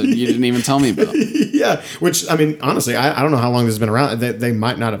benefits that you didn't even tell me about. Yeah, which, I mean, honestly, I don't know how long this has been around. They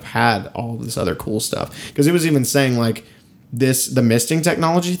might not have had all this other cool stuff. Because it was even saying, like, the misting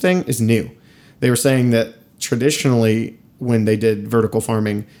technology thing is new. They were saying that traditionally, when they did vertical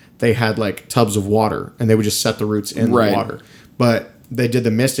farming, they had, like, tubs of water. And they would just set the roots in the water. But they did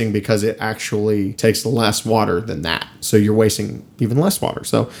the misting because it actually takes less water than that. So you're wasting even less water.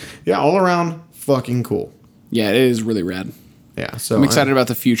 So, yeah, all around, fucking cool. Yeah, it is really rad. Yeah, so I'm excited about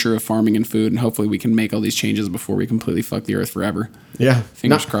the future of farming and food, and hopefully we can make all these changes before we completely fuck the earth forever. Yeah,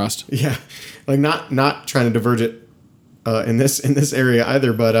 Fingers crossed. Yeah, like not trying to diverge it in this area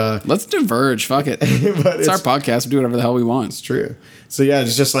either, but Let's diverge. Fuck it. but It's our podcast. We do whatever the hell we want. It's true. So yeah,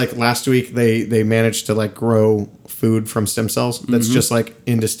 it's just like last week they managed to like grow food from stem cells that's just like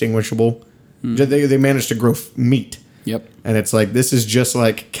indistinguishable. They managed to grow meat. Yep. And it's like, this is just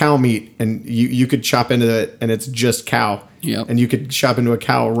like cow meat, and you could chop into it and it's just cow. Yep. And you could chop into a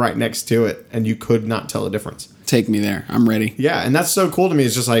cow right next to it and you could not tell the difference. Take me there. I'm ready. Yeah, and that's so cool to me.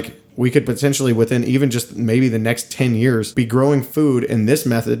 It's just like, we could potentially within even just maybe the next 10 years be growing food in this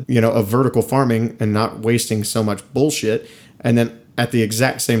method, of vertical farming and not wasting so much bullshit. And then at the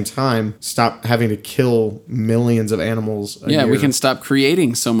exact same time, stop having to kill millions of animals a year. We can stop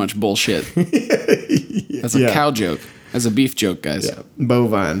creating so much bullshit. That's a cow joke. That's a beef joke, guys. Yeah.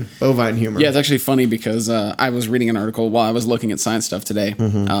 Bovine humor. Yeah, it's actually funny because I was reading an article while I was looking at science stuff today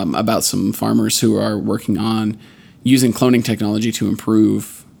about some farmers who are working on using cloning technology to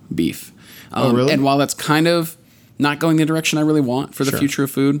improve beef. Oh, really? And while that's kind of not going the direction I really want for the future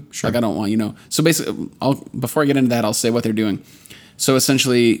of food, like I don't want, So basically, before I get into that, I'll say what they're doing. So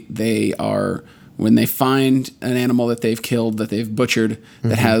essentially, they are, when they find an animal that they've killed, that they've butchered,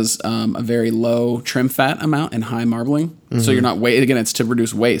 that has a very low trim fat amount and high marbling. So you're not, again, it's to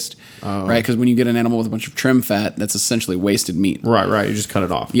reduce waste, right? Because when you get an animal with a bunch of trim fat, that's essentially wasted meat. Right. You just cut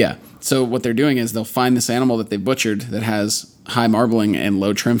it off. Yeah. So what they're doing is they'll find this animal that they butchered that has high marbling and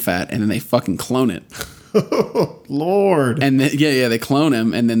low trim fat, and then they fucking clone it. Lord. And then, they clone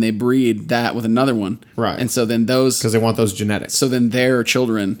him, and then they breed that with another one. Right. And so then those, because they want those genetics. so then their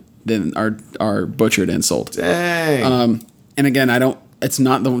children then are butchered and sold. Dang. And again, it's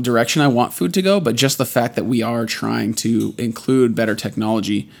not the direction I want food to go, but just the fact that we are trying to include better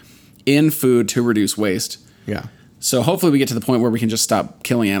technology in food to reduce waste. Yeah. So hopefully we get to the point where we can just stop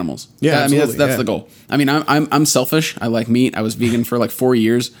killing animals. Yeah, I mean, absolutely, that's the goal. I mean, I'm selfish. I like meat. I was vegan for like 4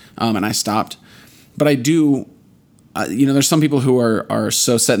 years, and I stopped. But I do, there's some people who are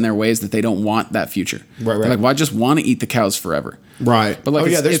so set in their ways that they don't want that future. Right. They're like, well, I just want to eat the cows forever. Right. But like,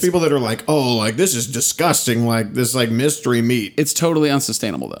 there's people that are like, this is disgusting, like this like mystery meat. It's totally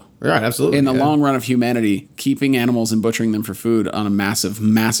unsustainable though. Right, absolutely. In the long run of humanity, keeping animals and butchering them for food on a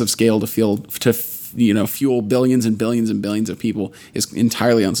massive scale to fuel billions and billions and billions of people is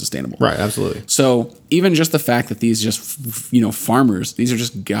entirely unsustainable. Right, absolutely. So even just the fact that these just, farmers, these are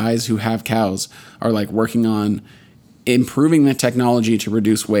just guys who have cows, are like working on improving the technology to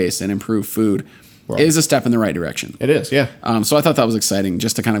reduce waste and improve food is a step in the right direction. It is, yeah. So I thought that was exciting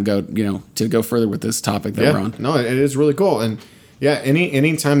just to kind of go, to go further with this topic that we're on. No, it is really cool. And yeah,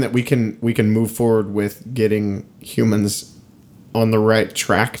 any time that we can move forward with getting humans on the right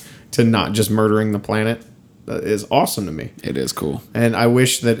track to not just murdering the planet is awesome to me. It is cool. And I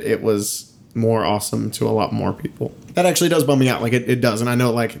wish that it was more awesome to a lot more people. That actually does bum me out. Like it does. And I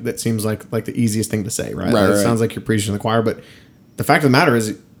know like that seems like the easiest thing to say, right? It sounds like you're preaching to the choir, but the fact of the matter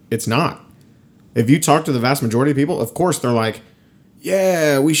is it's not. If you talk to the vast majority of people, of course they're like,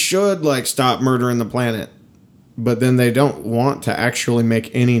 yeah, we should like stop murdering the planet. But then they don't want to actually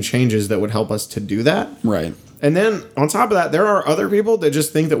make any changes that would help us to do that. Right. And then on top of that, there are other people that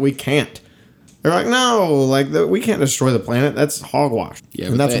just think that we can't. They're like, no, like we can't destroy the planet. That's hogwash. Yeah,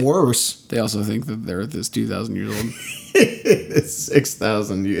 and that's worse. They also think that the Earth is 2,000 years old. It's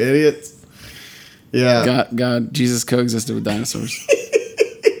 6,000, you idiots. Yeah. God, Jesus coexisted with dinosaurs.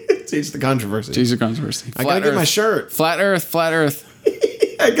 Teach the controversy. Teach the controversy. I gotta get my shirt. Flat Earth.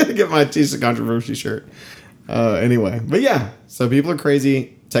 I gotta get my Teach the Controversy shirt. Anyway, but yeah, so people are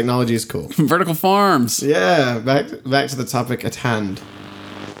crazy. Technology is cool. Vertical farms. Yeah, back to the topic at hand.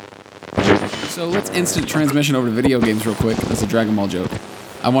 So let's instant transmission over to video games real quick. That's a Dragon Ball joke.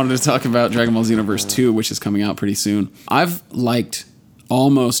 I wanted to talk about Dragon Ball Xenoverse 2, which is coming out pretty soon. I've liked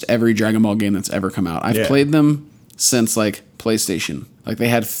almost every Dragon Ball game that's ever come out. I've played them since like PlayStation. Like they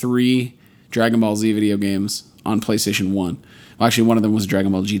had 3 Dragon Ball Z video games on PlayStation 1. Well, actually, one of them was a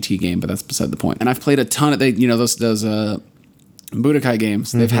Dragon Ball GT game, but that's beside the point. And I've played a ton of those Budokai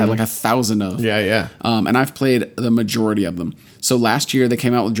games. They've had like 1,000 of. Yeah. And I've played the majority of them. So last year they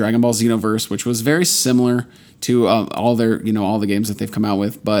came out with Dragon Ball Xenoverse, which was very similar to all the games that they've come out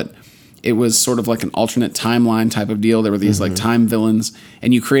with, but it was sort of like an alternate timeline type of deal. There were these like time villains,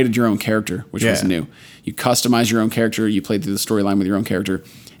 and you created your own character, which was new. You customized your own character. You played through the storyline with your own character.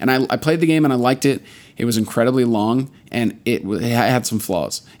 And I played the game and I liked it. It was incredibly long, and it had some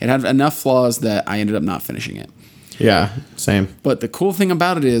flaws. It had enough flaws that I ended up not finishing it. Yeah, same. But the cool thing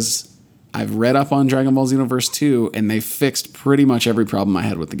about it is I've read up on Dragon Ball Xenoverse 2, and they fixed pretty much every problem I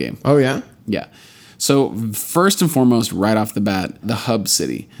had with the game. Oh, yeah? Yeah. So first and foremost, right off the bat, the hub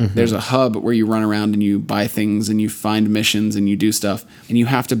city. There's a hub where you run around and you buy things and you find missions and you do stuff. And you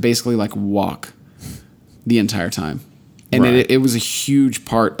have to basically like walk the entire time. And it was a huge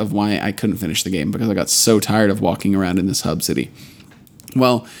part of why I couldn't finish the game, because I got so tired of walking around in this hub city.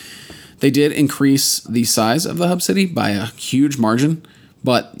 Well, they did increase the size of the hub city by a huge margin,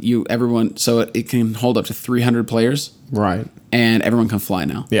 but so it can hold up to 300 players. Right. And everyone can fly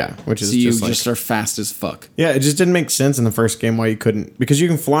now. Yeah, which is so you just, just are fast as fuck. Yeah, it just didn't make sense in the first game why you couldn't, because you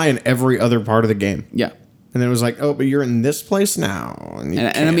can fly in every other part of the game. Yeah. And then it was like, oh, but you're in this place now. And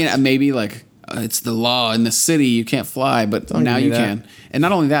I mean, maybe like it's the law in the city, you can't fly, but now you can. And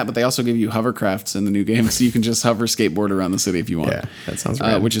not only that, but they also give you hovercrafts in the new game, so you can just hover skateboard around the city if you want. Yeah, that sounds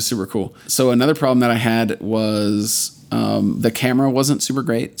rad. Which is super cool. So another problem that I had was the camera wasn't super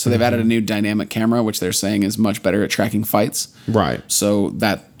great. So they've added a new dynamic camera, which they're saying is much better at tracking fights. Right. So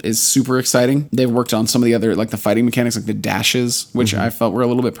that is super exciting. They've worked on some of the other, like the fighting mechanics, like the dashes, which I felt were a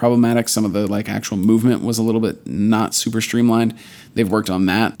little bit problematic. Some of the like actual movement was a little bit not super streamlined. They've worked on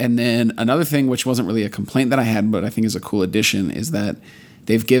that. And then another thing, which wasn't really a complaint that I had, but I think is a cool addition, is that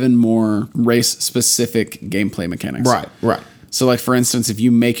they've given more race-specific gameplay mechanics. Right. So like, for instance, if you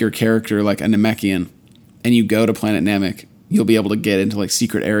make your character like a Namekian and you go to Planet Namek, you'll be able to get into like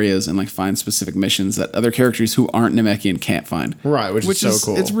secret areas and like find specific missions that other characters who aren't Namekian can't find. Right, which is so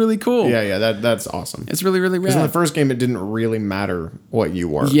cool. It's really cool. Yeah, that's awesome. It's really, really rad. Because in the first game, it didn't really matter what you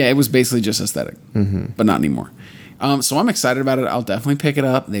were. Yeah, it was basically just aesthetic, but not anymore. So I'm excited about it. I'll definitely pick it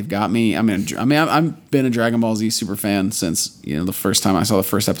up. They've got me. I've been a Dragon Ball Z super fan since the first time I saw the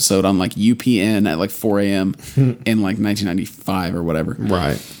first episode on like UPN at like 4 a.m. in like 1995 or whatever.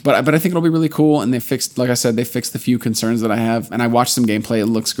 Right. But I think it'll be really cool. And they fixed the few concerns that I have. And I watched some gameplay. It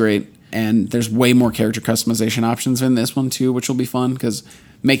looks great. And there's way more character customization options in this one too, which will be fun, because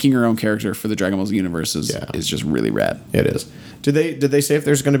making your own character for the Dragon Ball Z universe is just really rad. It is. Did they say if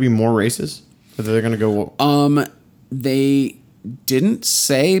there's going to be more races? Or they're going to go? They didn't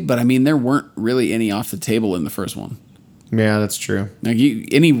say, but I mean, there weren't really any off the table in the first one. Yeah, that's true. Like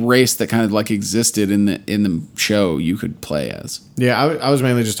any race that kind of like existed in the show, you could play as. Yeah, I was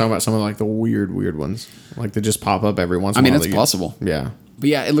mainly just talking about some of like the weird ones, like they just pop up every once in a while. I mean, it's possible. Yeah. But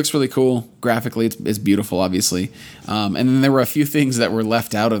yeah, it looks really cool. Graphically, it's beautiful, obviously. And then there were a few things that were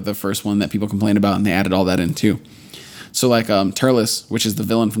left out of the first one that people complained about, and they added all that in too. So like Turles, which is the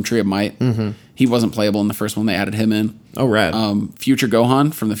villain from Tree of Might, he wasn't playable in the first one. They added him in. Oh, rad. Future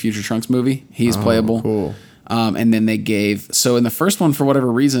Gohan from the Future Trunks movie, he's playable. Cool. And then they so in the first one, for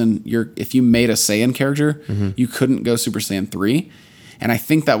whatever reason, if you made a Saiyan character, you couldn't go Super Saiyan 3. And I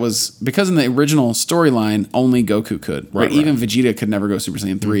think that was because in the original storyline, only Goku could. Right. Even Vegeta could never go Super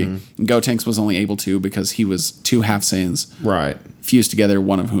Saiyan 3. And Gotenks was only able to because he was two half Saiyans. Right. Fused together,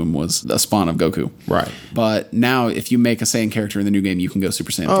 one of whom was a spawn of Goku. Right. But now, if you make a Saiyan character in the new game, you can go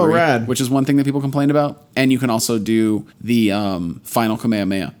Super Saiyan 3. Oh, rad. Which is one thing that people complained about. And you can also do the final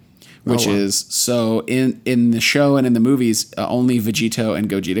Kamehameha. Which is, so in the show and in the movies, only Vegito and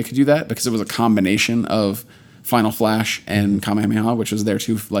Gogeta could do that because it was a combination of Final Flash and Kamehameha, which was their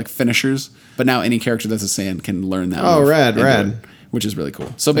two like finishers. But now any character that's a Saiyan can learn that. Oh, rad. Which is really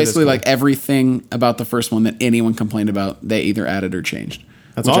cool. So basically, like everything about the first one that anyone complained about, they either added or changed.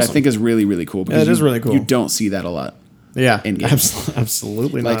 That's which awesome. I think is really, really cool. Because it is really cool. You don't see that a lot. Yeah, in games.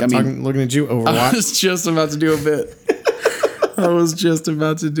 Absolutely like, not. Looking at you, Overwatch. I was just about to do a bit.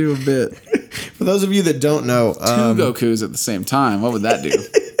 For those of you that don't know, two Gokus at the same time. What would that do?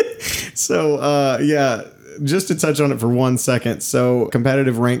 So, yeah, just to touch on it for 1 second. So,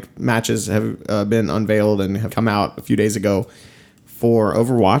 competitive ranked matches have been unveiled and have come out a few days ago for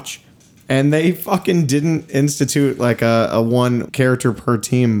Overwatch. And they fucking didn't institute like a one character per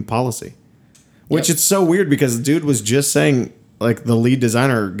team policy. Which it's so weird because the dude was just saying, like the lead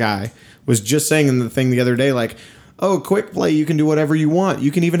designer guy was just saying in the thing the other day, like, oh, quick play, you can do whatever you want.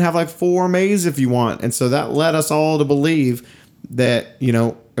 You can even have like 4 Meis if you want. And so that led us all to believe that,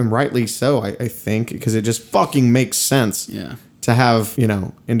 and rightly so, I think, because it just fucking makes sense to have,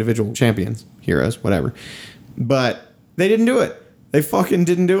 individual champions, heroes, whatever. But they didn't do it. They fucking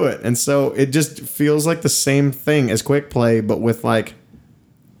didn't do it. And so it just feels like the same thing as quick play, but with like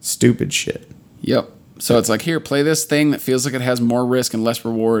stupid shit. Yep. So it's like, here, play this thing that feels like it has more risk and less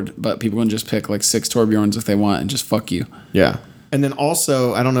reward, but people can just pick like 6 Torbjorns if they want and just fuck you. Yeah. And then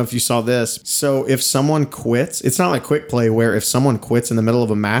also, I don't know if you saw this. So if someone quits, it's not like quick play where if someone quits in the middle of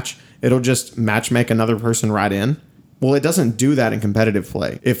a match, it'll just match make another person right in. Well, it doesn't do that in competitive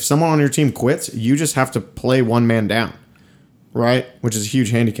play. If someone on your team quits, you just have to play one man down. right? Which is a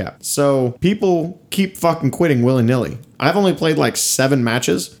huge handicap. So people keep fucking quitting willy-nilly. I've only played like 7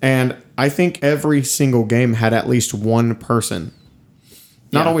 matches, and I think every single game had at least one person,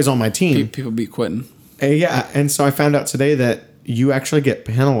 not always on my team. People be quitting. Yeah, and so I found out today that you actually get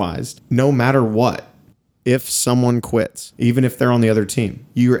penalized no matter what if someone quits, even if they're on the other team.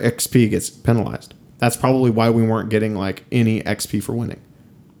 Your XP gets penalized. That's probably why we weren't getting like any XP for winning.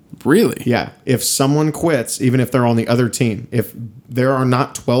 Really? Yeah. If someone quits, even if they're on the other team, if there are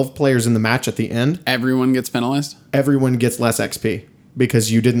not 12 players in the match at the end, Everyone gets penalized? everyone gets less XP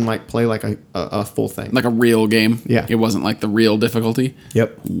because you didn't like play like a full thing. Like a real game? Yeah. It wasn't like the real difficulty?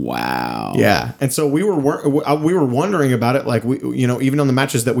 Yep. Wow. Yeah. And so we were wondering about it. Like, even on the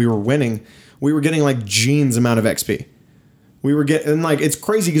matches that we were winning, we were getting like Gene's amount of XP. We were getting like, it's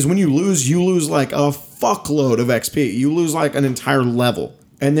crazy because when you lose like a fuckload of XP. You lose like an entire level.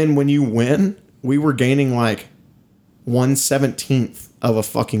 And then when you win, we were gaining like 1/17 of a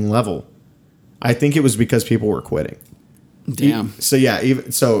fucking level. I think it was because people were quitting. Damn. So yeah,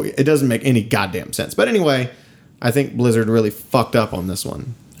 so it doesn't make any goddamn sense. But anyway, I think Blizzard really fucked up on this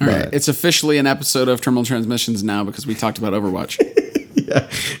one. All right. It's officially an episode of Terminal Transmissions now because we talked about Overwatch.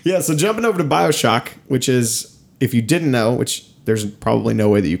 Yeah. So jumping over to BioShock, which is, if you didn't know, which there's probably no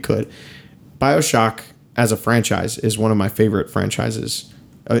way that you could, BioShock as a franchise is one of my favorite franchises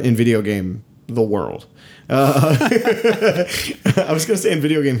in video game the world. I was going to say in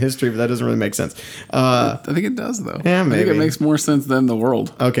video game history, but that doesn't really make sense. I think it does, though. Yeah, maybe. I think it makes more sense than the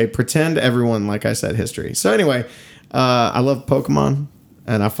world. Okay, pretend everyone, like I said, history. So anyway, I love Pokemon,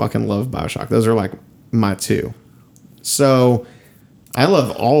 and I fucking love BioShock. Those are like my 2. So I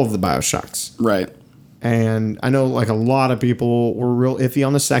love all of the BioShocks. Right. And I know like a lot of people were real iffy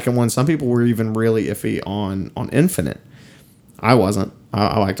on the second one. Some people were even really iffy on Infinite. I wasn't.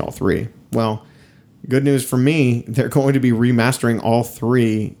 I liked all 3. Well, good news for me, they're going to be remastering all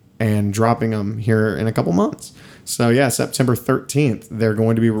 3 and dropping them here in a couple months. So yeah, September 13th, they're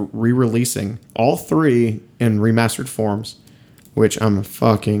going to be re-releasing all 3 in remastered forms, which I'm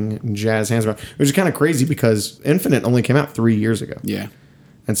fucking jazz hands about. Which is kind of crazy because Infinite only came out 3 years ago. Yeah.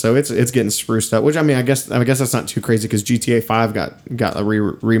 And so it's getting spruced up, which I mean, I guess that's not too crazy because GTA 5 got a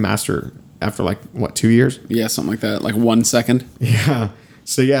remaster after like what, 2 years? Yeah, something like that. Like 1 second. Yeah.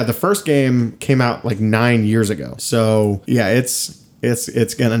 So yeah, the first game came out like 9 years ago. So yeah, it's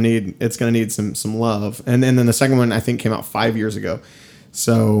gonna need some love. And then the second one I think came out 5 years ago.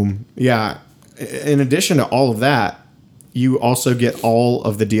 So yeah, in addition to all of that, you also get all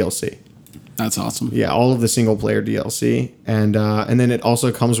of the DLC. That's awesome. Yeah, all of the single player DLC, and then it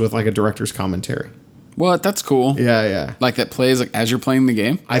also comes with like a director's commentary. What? That's cool. Yeah. Like that plays like as you're playing the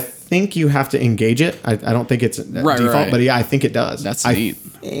game? I think you have to engage it. I don't think it's default, right. But yeah, I think it does. That's I neat.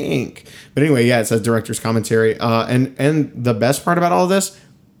 think. But anyway, yeah, it says director's commentary. And the best part about all of this,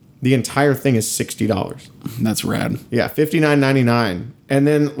 the entire thing is $60. That's rad. Yeah, $59.99. And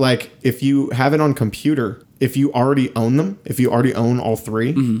then like if you have it on computer, if you already own them, if you already own all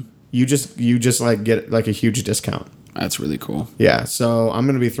 3, mm-hmm. you just like get like a huge discount. That's really cool. Yeah, so I'm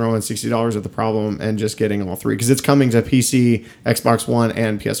going to be throwing $60 at the problem and just getting all 3 because it's coming to PC, Xbox One,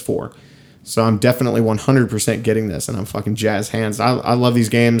 and PS4. So I'm definitely 100% getting this, and I'm fucking jazz hands. I love these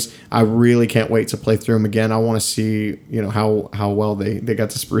games. I really can't wait to play through them again. I want to see, how well they got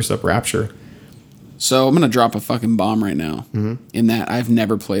to spruce up Rapture. So I'm going to drop a fucking bomb right now Mm-hmm. in that I've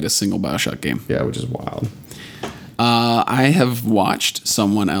never played a single BioShock game. Yeah, which is wild. I have watched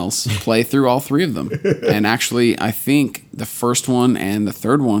someone else play through all 3 of them. And actually, I think the first one and the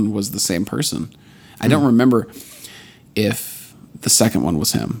third one was the same person. I don't remember if the second one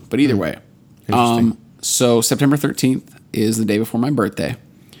was him, but either way. So September 13th is the day before my birthday.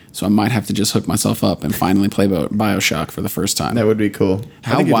 So I might have to just hook myself up and finally play BioShock for the first time. That would be cool.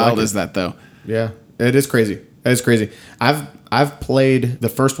 How wild is that, though? Yeah, it is crazy. It is crazy. I've played the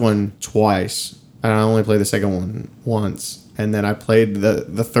first one twice. And I only played the second one once. And then I played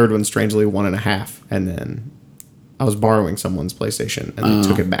the third one, strangely, 1.5. And then I was borrowing someone's PlayStation and they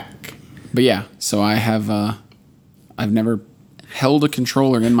took it back. But yeah, so I have, I've never held a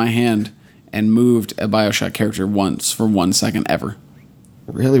controller in my hand and moved a BioShock character once for 1 second ever.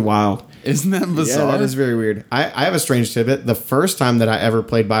 Really wild. Isn't that bizarre? Yeah, that is very weird. I have a strange tidbit. The first time that I ever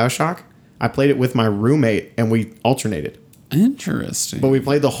played BioShock, I played it with my roommate and we alternated. Interesting. But we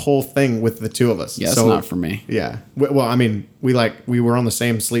played the whole thing with the 2 of us. Yeah, it's not for me. Yeah. Well, I mean, we were on the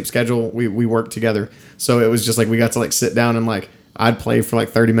same sleep schedule. We worked together. So it was just like we got to like sit down and like I'd play for like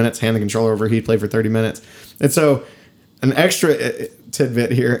 30 minutes, hand the controller over, he'd play for 30 minutes. And so an extra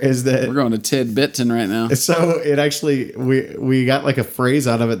tidbit here is that we're going to Tidbitton right now. So it actually we got like a phrase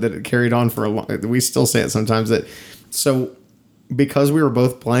out of it that it carried on for a long. We still say it sometimes. So because we were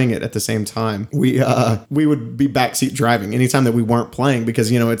both playing it at the same time, we would be backseat driving anytime that we weren't playing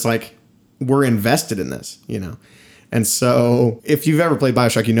because, it's like we're invested in this, And so if you've ever played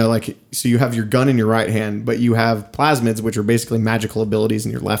BioShock, so you have your gun in your right hand, but you have plasmids, which are basically magical abilities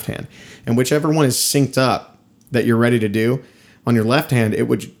in your left hand. And whichever one is synced up that you're ready to do on your left hand, it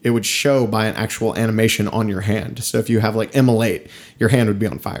would show by an actual animation on your hand. So if you have like immolate, your hand would be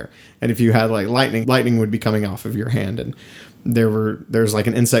on fire. And if you had like lightning would be coming off of your hand. And there's like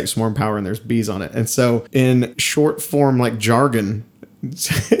an insect swarm power and there's bees on it. And so in short form, like jargon,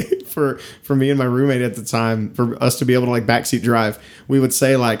 for me and my roommate at the time, for us to be able to like backseat drive, we would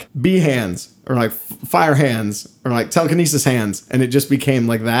say like bee hands or like fire hands or like telekinesis hands, and it just became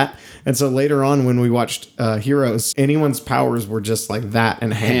like that. And so later on when we watched Heroes, anyone's powers were just like that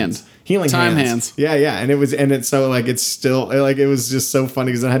and hands. Healing time hands. Yeah, and it's so like it's still like it was just so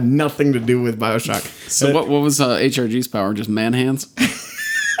funny because it had nothing to do with BioShock. So what was HRG's power? Just man hands?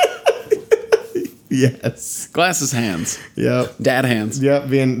 Yes. Glasses hands. Yep. Dad hands. Yep.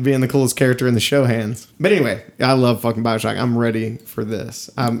 Being the coolest character in the show hands. But anyway, I love fucking BioShock. I'm ready for this.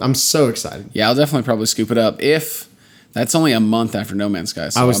 I'm so excited. Yeah, I'll definitely probably scoop it up if that's only a month after No Man's Sky.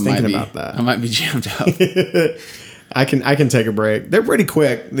 So I was thinking about that. I might be jammed up. I can take a break. They're pretty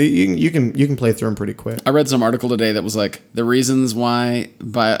quick. You can play through them pretty quick. I read some article today that was like the reasons why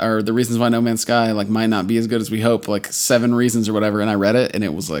No Man's Sky like might not be as good as we hope, like 7 reasons or whatever, and I read it and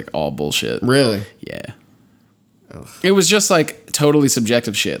it was like all bullshit. Really? Yeah. Ugh. It was just like totally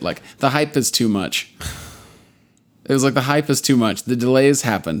subjective shit. Like the hype is too much. It was like the hype is too much. The delays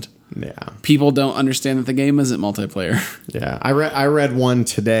happened. Yeah. People don't understand that the game isn't multiplayer. Yeah. I read one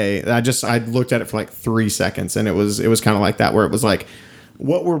today. I looked at it for like 3 seconds and it was kind of like that, where it was like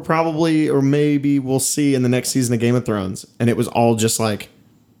what we're probably or maybe we'll see in the next season of Game of Thrones, and it was all just like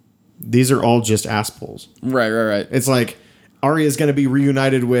these are all just ass pulls. Right. It's like Arya's going to be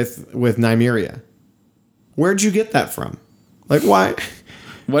reunited with Nymeria. Where'd you get that from? Like why?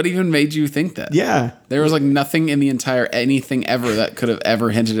 What even made you think that? Yeah. There was like nothing in the entire anything ever that could have ever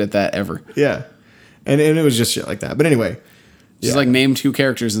hinted at that ever. Yeah. And it was just shit like that. But anyway. Just like name 2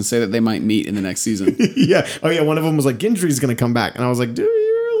 characters and say that they might meet in the next season. Yeah. Oh yeah. One of them was like, Gendry's going to come back. And I was like, do you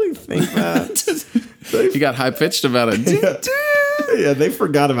really think that? You got high pitched about it. Yeah. They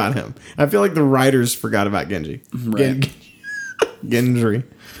forgot about him. I feel like the writers forgot about Genji. Right. Gendry.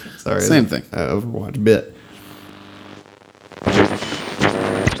 Sorry. Same thing. Overwatch bit.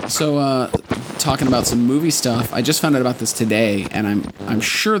 So, talking about some movie stuff, I just found out about this today, and I'm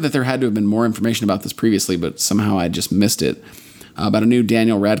sure that there had to have been more information about this previously, but somehow I just missed it. About a new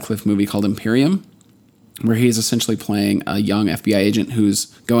Daniel Radcliffe movie called Imperium, where he's essentially playing a young FBI agent who's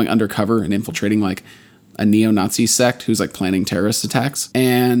going undercover and infiltrating like a neo-Nazi sect who's like planning terrorist attacks.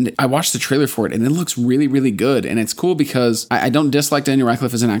 And I watched the trailer for it and it looks really, really good. And it's cool because I don't dislike Daniel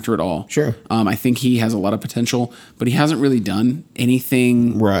Radcliffe as an actor at all. Sure. I think he has a lot of potential, but he hasn't really done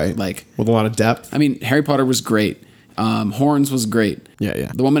anything like with a lot of depth. I mean, Harry Potter was great. Horns was great. Yeah.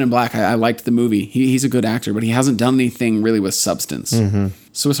 The Woman in Black, I liked the movie. He's a good actor, but he hasn't done anything really with substance. Mm-hmm.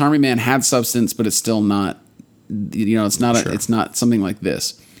 Swiss Army Man had substance, but it's still not, it's not something like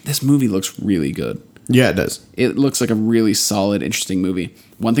this. This movie looks really good. Yeah, it does. It looks like a really solid, interesting movie.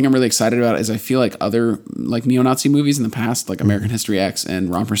 One thing I'm really excited about is I feel like other like neo-Nazi movies in the past, like American History X and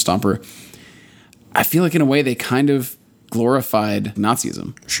Romper Stomper, I feel like in a way they kind of glorified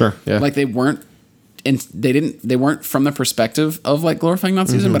Nazism. Sure. Yeah. Like they weren't from the perspective of like glorifying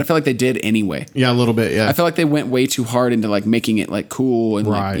Nazism, but I feel like they did anyway. Yeah, a little bit. Yeah. I feel like they went way too hard into like making it like cool and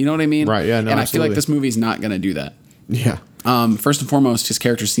like, you know what I mean? Right. Yeah. No, and absolutely. I feel like this movie's not going to do that. Yeah. First and foremost, his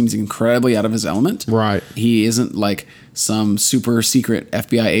character seems incredibly out of his element. Right. He isn't like some super secret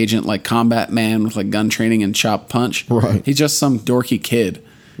FBI agent, like combat man with like gun training and chop punch. Right. He's just some dorky kid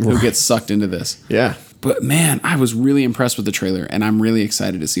who gets sucked into this. Yeah. But man, I was really impressed with the trailer and I'm really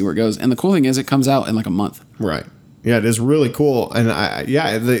excited to see where it goes. And the cool thing is it comes out in like a month. Right. Yeah, it is really cool. And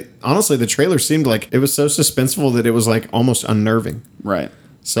honestly, the trailer seemed like it was so suspenseful that it was like almost unnerving. Right.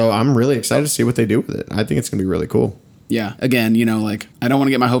 So I'm really excited to see what they do with it. I think it's going to be really cool. Yeah. Again, like I don't want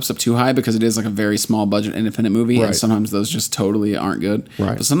to get my hopes up too high because it is like a very small budget independent movie. Right. And sometimes those just totally aren't good.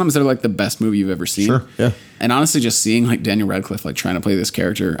 Right. But sometimes they're like the best movie you've ever seen. Sure. Yeah. And honestly, just seeing like Daniel Radcliffe like trying to play this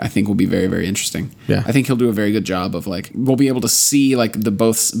character, I think will be very, very interesting. Yeah. I think he'll do a very good job of like we'll be able to see like the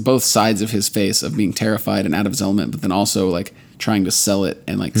both sides of his face of being terrified and out of his element, but then also like trying to sell it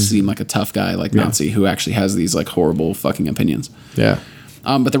and like seem like a tough guy like Nazi who actually has these like horrible fucking opinions. Yeah.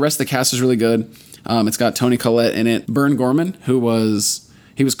 But the rest of the cast is really good. It's got Toni Collette in it. Bern Gorman, he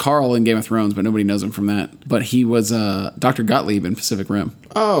was Carl in Game of Thrones, but nobody knows him from that. But he was Dr. Gottlieb in Pacific Rim.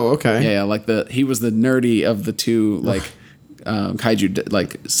 Oh, okay. Yeah, like he was the nerdy of the two, like kaiju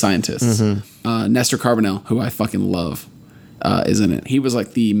like scientists. Nestor Carbonell, who I fucking love, is in it. He was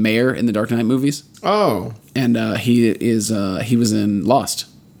like the mayor in the Dark Knight movies. Oh, And he was in Lost.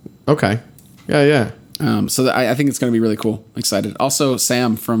 okay. Yeah. So I think it's going to be really cool. Excited. Also,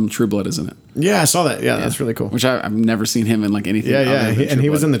 Sam from True Blood is in it. Yeah, I saw that. Yeah, that's really cool. Which I've never seen him in like anything. Yeah. He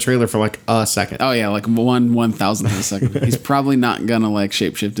was in the trailer for like a second. Oh yeah, like 1/1000th of a second. He's probably not gonna like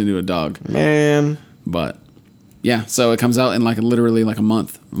shapeshift into a dog. Man. But yeah, so it comes out in like literally like a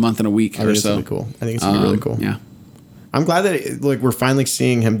month and a week I or think it's so. really cool. I think it's gonna be really cool. Yeah. I'm glad that like we're finally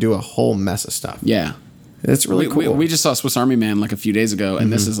seeing him do a whole mess of stuff. Yeah. It's really cool. We just saw Swiss Army Man like a few days ago,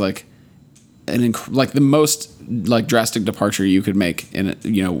 and this is like like the most like drastic departure you could make in it.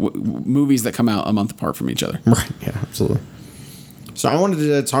 You know, movies that come out a month apart from each other. Right. Yeah, absolutely. So I wanted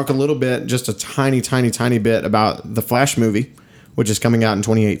to talk a little bit, just a tiny bit about the Flash movie, which is coming out in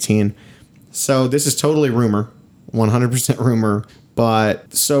 2018. So this is totally rumor, 100% rumor.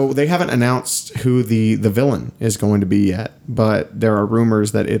 But so they haven't announced who the villain is going to be yet. But there are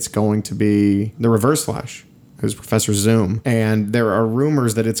rumors that it's going to be the Reverse Flash, who's Professor Zoom. And there are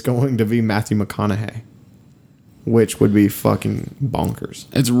rumors that it's going to be Matthew McConaughey, which would be fucking bonkers.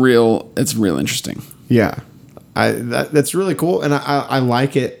 It's real interesting. Yeah. That's really cool, and I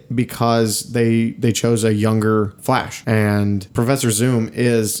like it because they chose a younger Flash, and Professor Zoom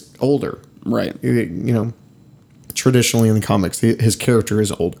is older. Right. You know, traditionally in the comics, his character is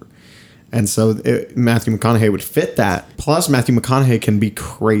older, and so Matthew McConaughey would fit that. Plus, Matthew McConaughey can be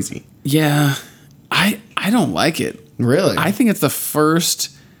crazy. Yeah. I don't like it. Really? I think it's the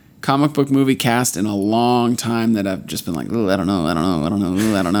first comic book movie cast in a long time that I've just been like, I don't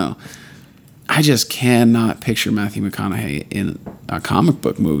know. I just cannot picture Matthew McConaughey in a comic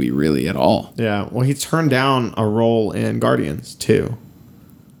book movie really at all. Yeah. Well, he turned down a role in Guardians too.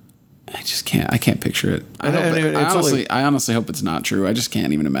 I just can't. I can't picture it. I honestly hope it's not true. I just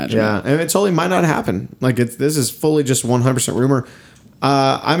can't even imagine. Yeah, it. and it totally might not happen. Like this is fully just 100% rumor.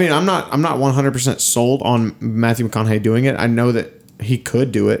 I mean, I'm not 100% sold on Matthew McConaughey doing it. I know that he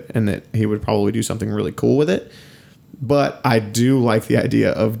could do it, and that he would probably do something really cool with it. But I do like the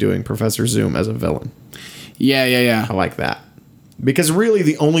idea of doing Professor Zoom as a villain. Yeah. I like that. Because really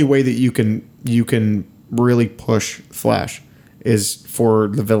the only way that you can really push Flash is for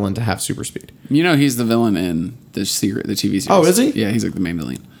the villain to have super speed. You know he's the villain in the TV series. Oh, is he? Yeah, he's like the main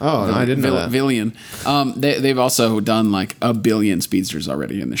villain. Oh, no, I didn't know that. Villain. They've also done like a billion speedsters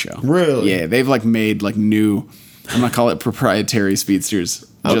already in the show. Really? Yeah, they've like made like new, I'm gonna call it proprietary speedsters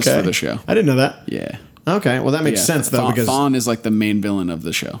just for the show. I didn't know that. Yeah. Okay, well that makes sense though, because Thawne is like the main villain of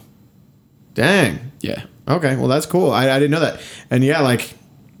the show. Dang. Yeah. Okay, well that's cool. I didn't know that. And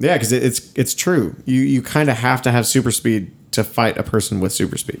because it's true. You kind of have to have super speed to fight a person with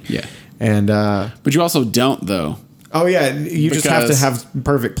super speed. Yeah. And but you also don't though. Oh yeah, you just have to have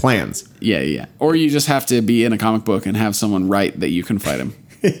perfect plans. Yeah. Or you just have to be in a comic book and have someone write that you can fight him.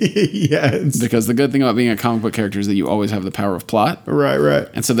 Yes. Because the good thing about being a comic book character is that you always have the power of plot. Right.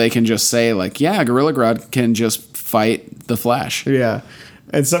 And so they can just say like, yeah, Gorilla Grodd can just fight the Flash. Yeah.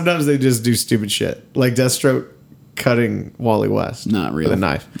 And sometimes they just do stupid shit. Like Deathstroke cutting Wally West. Not real. With a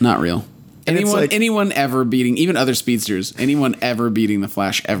knife. Not real. And Anyone ever beating, even other speedsters, anyone ever beating the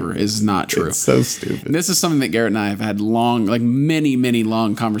Flash ever is not true. It's so stupid. And this is something that Garrett and I have had many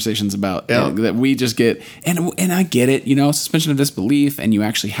long conversations about that we just get. And I get it, suspension of disbelief, and you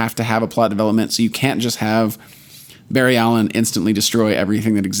actually have to have a plot development. So you can't just have Barry Allen instantly destroy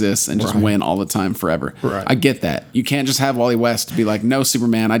everything that exists and just win all the time forever. Right. I get that. You can't just have Wally West be like, no,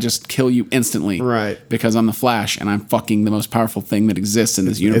 Superman, I just kill you instantly. Right. Because I'm the Flash and I'm fucking the most powerful thing that exists in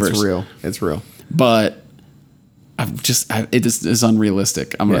this universe. It's real. But it just is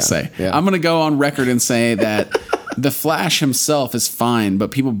unrealistic, I'm going to say. Yeah. I'm going to go on record and say that the Flash himself is fine,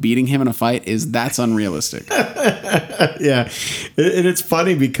 but people beating him in a fight, that's unrealistic. Yeah. And it's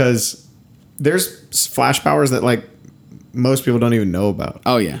funny because there's Flash powers that like most people don't even know about.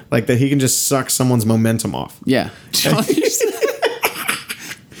 Oh, yeah. Like that he can just suck someone's momentum off. Yeah.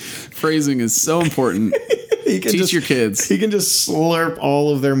 Phrasing is so important. Teach your kids. He can just slurp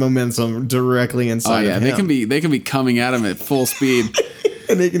all of their momentum directly inside of him. They can be coming at him at full speed.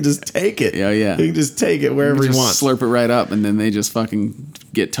 And they can just take it. Yeah. He can just take it wherever he wants. Slurp it right up, and then they just fucking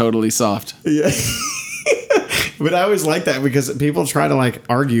get totally soft. Yeah. But I always like that because people try to like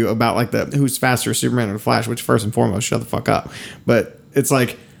argue about like who's faster, Superman or the Flash, which first and foremost, shut the fuck up. But it's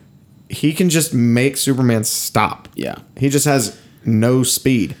like he can just make Superman stop. Yeah. He just has no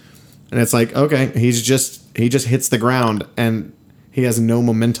speed. And it's like, okay, he just hits the ground and He has no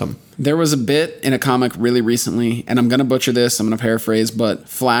momentum. There was a bit in a comic really recently, and I'm going to butcher this, I'm going to paraphrase, but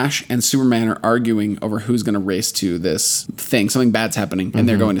Flash and Superman are arguing over who's going to race to this thing. Something bad's happening, and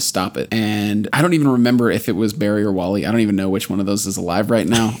they're going to stop it. And I don't even remember if it was Barry or Wally. I don't even know which one of those is alive right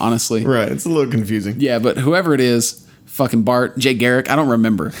now, honestly. Right, it's a little confusing. Yeah, but whoever it is, fucking Bart, Jay Garrick, I don't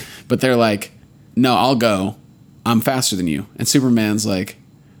remember. But they're like, no, I'll go. I'm faster than you. And Superman's like,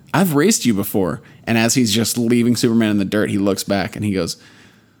 I've raced you before. And as he's just leaving Superman in the dirt, he looks back and he goes,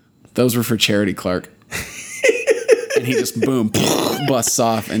 those were for charity, Clark. And he just, boom, busts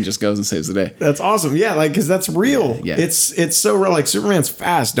off and just goes and saves the day. That's awesome. Yeah, like, because that's real. Yeah. It's so real. Like, Superman's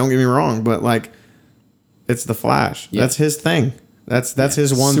fast, don't get me wrong, but, like, it's the Flash. Yeah. That's his thing. That's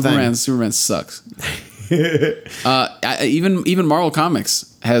his one thing. Superman sucks. Even Marvel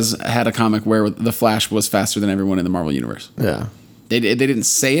Comics has had a comic where the Flash was faster than everyone in the Marvel Universe. Yeah. They didn't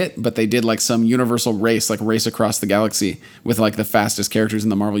say it, but they did like some universal race, like race across the galaxy with like the fastest characters in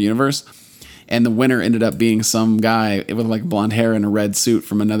the Marvel Universe. And the winner ended up being some guy with like blonde hair and a red suit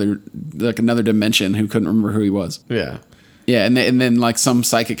from another dimension who couldn't remember who he was. Yeah. Yeah, and then like some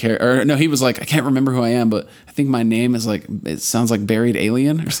psychic character, or no, he was like, I can't remember who I am, but I think my name is like, it sounds like Buried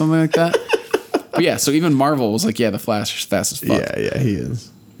Alien or something like that. But yeah, so even Marvel was like, yeah, the Flash is fast as fuck. Yeah, he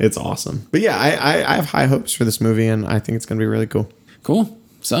is. It's awesome. But yeah, I have high hopes for this movie, and I think it's going to be really cool. Cool.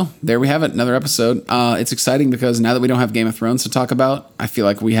 So there we have it, another episode. It's exciting because now that we don't have Game of Thrones to talk about, I feel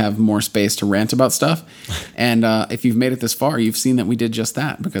like we have more space to rant about stuff. And if you've made it this far, you've seen that we did just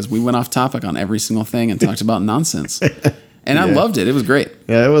that because we went off topic on every single thing and talked about nonsense. And I loved it. It was great.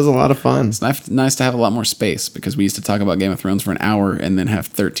 Yeah, it was a lot of fun. It's nice to have a lot more space because we used to talk about Game of Thrones for an hour and then have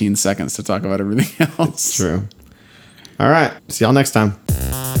 13 seconds to talk about everything else. True. All right. See y'all next time.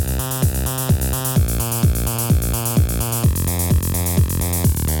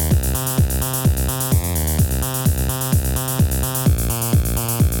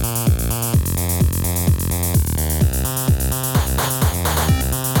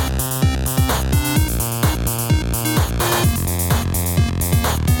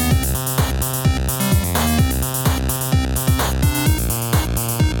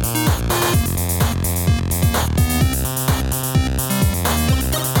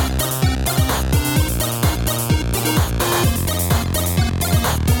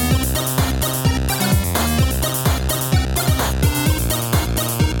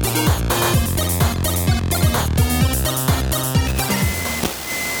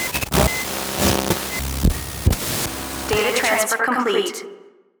 Data transfer complete.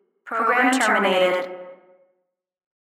 Program terminated.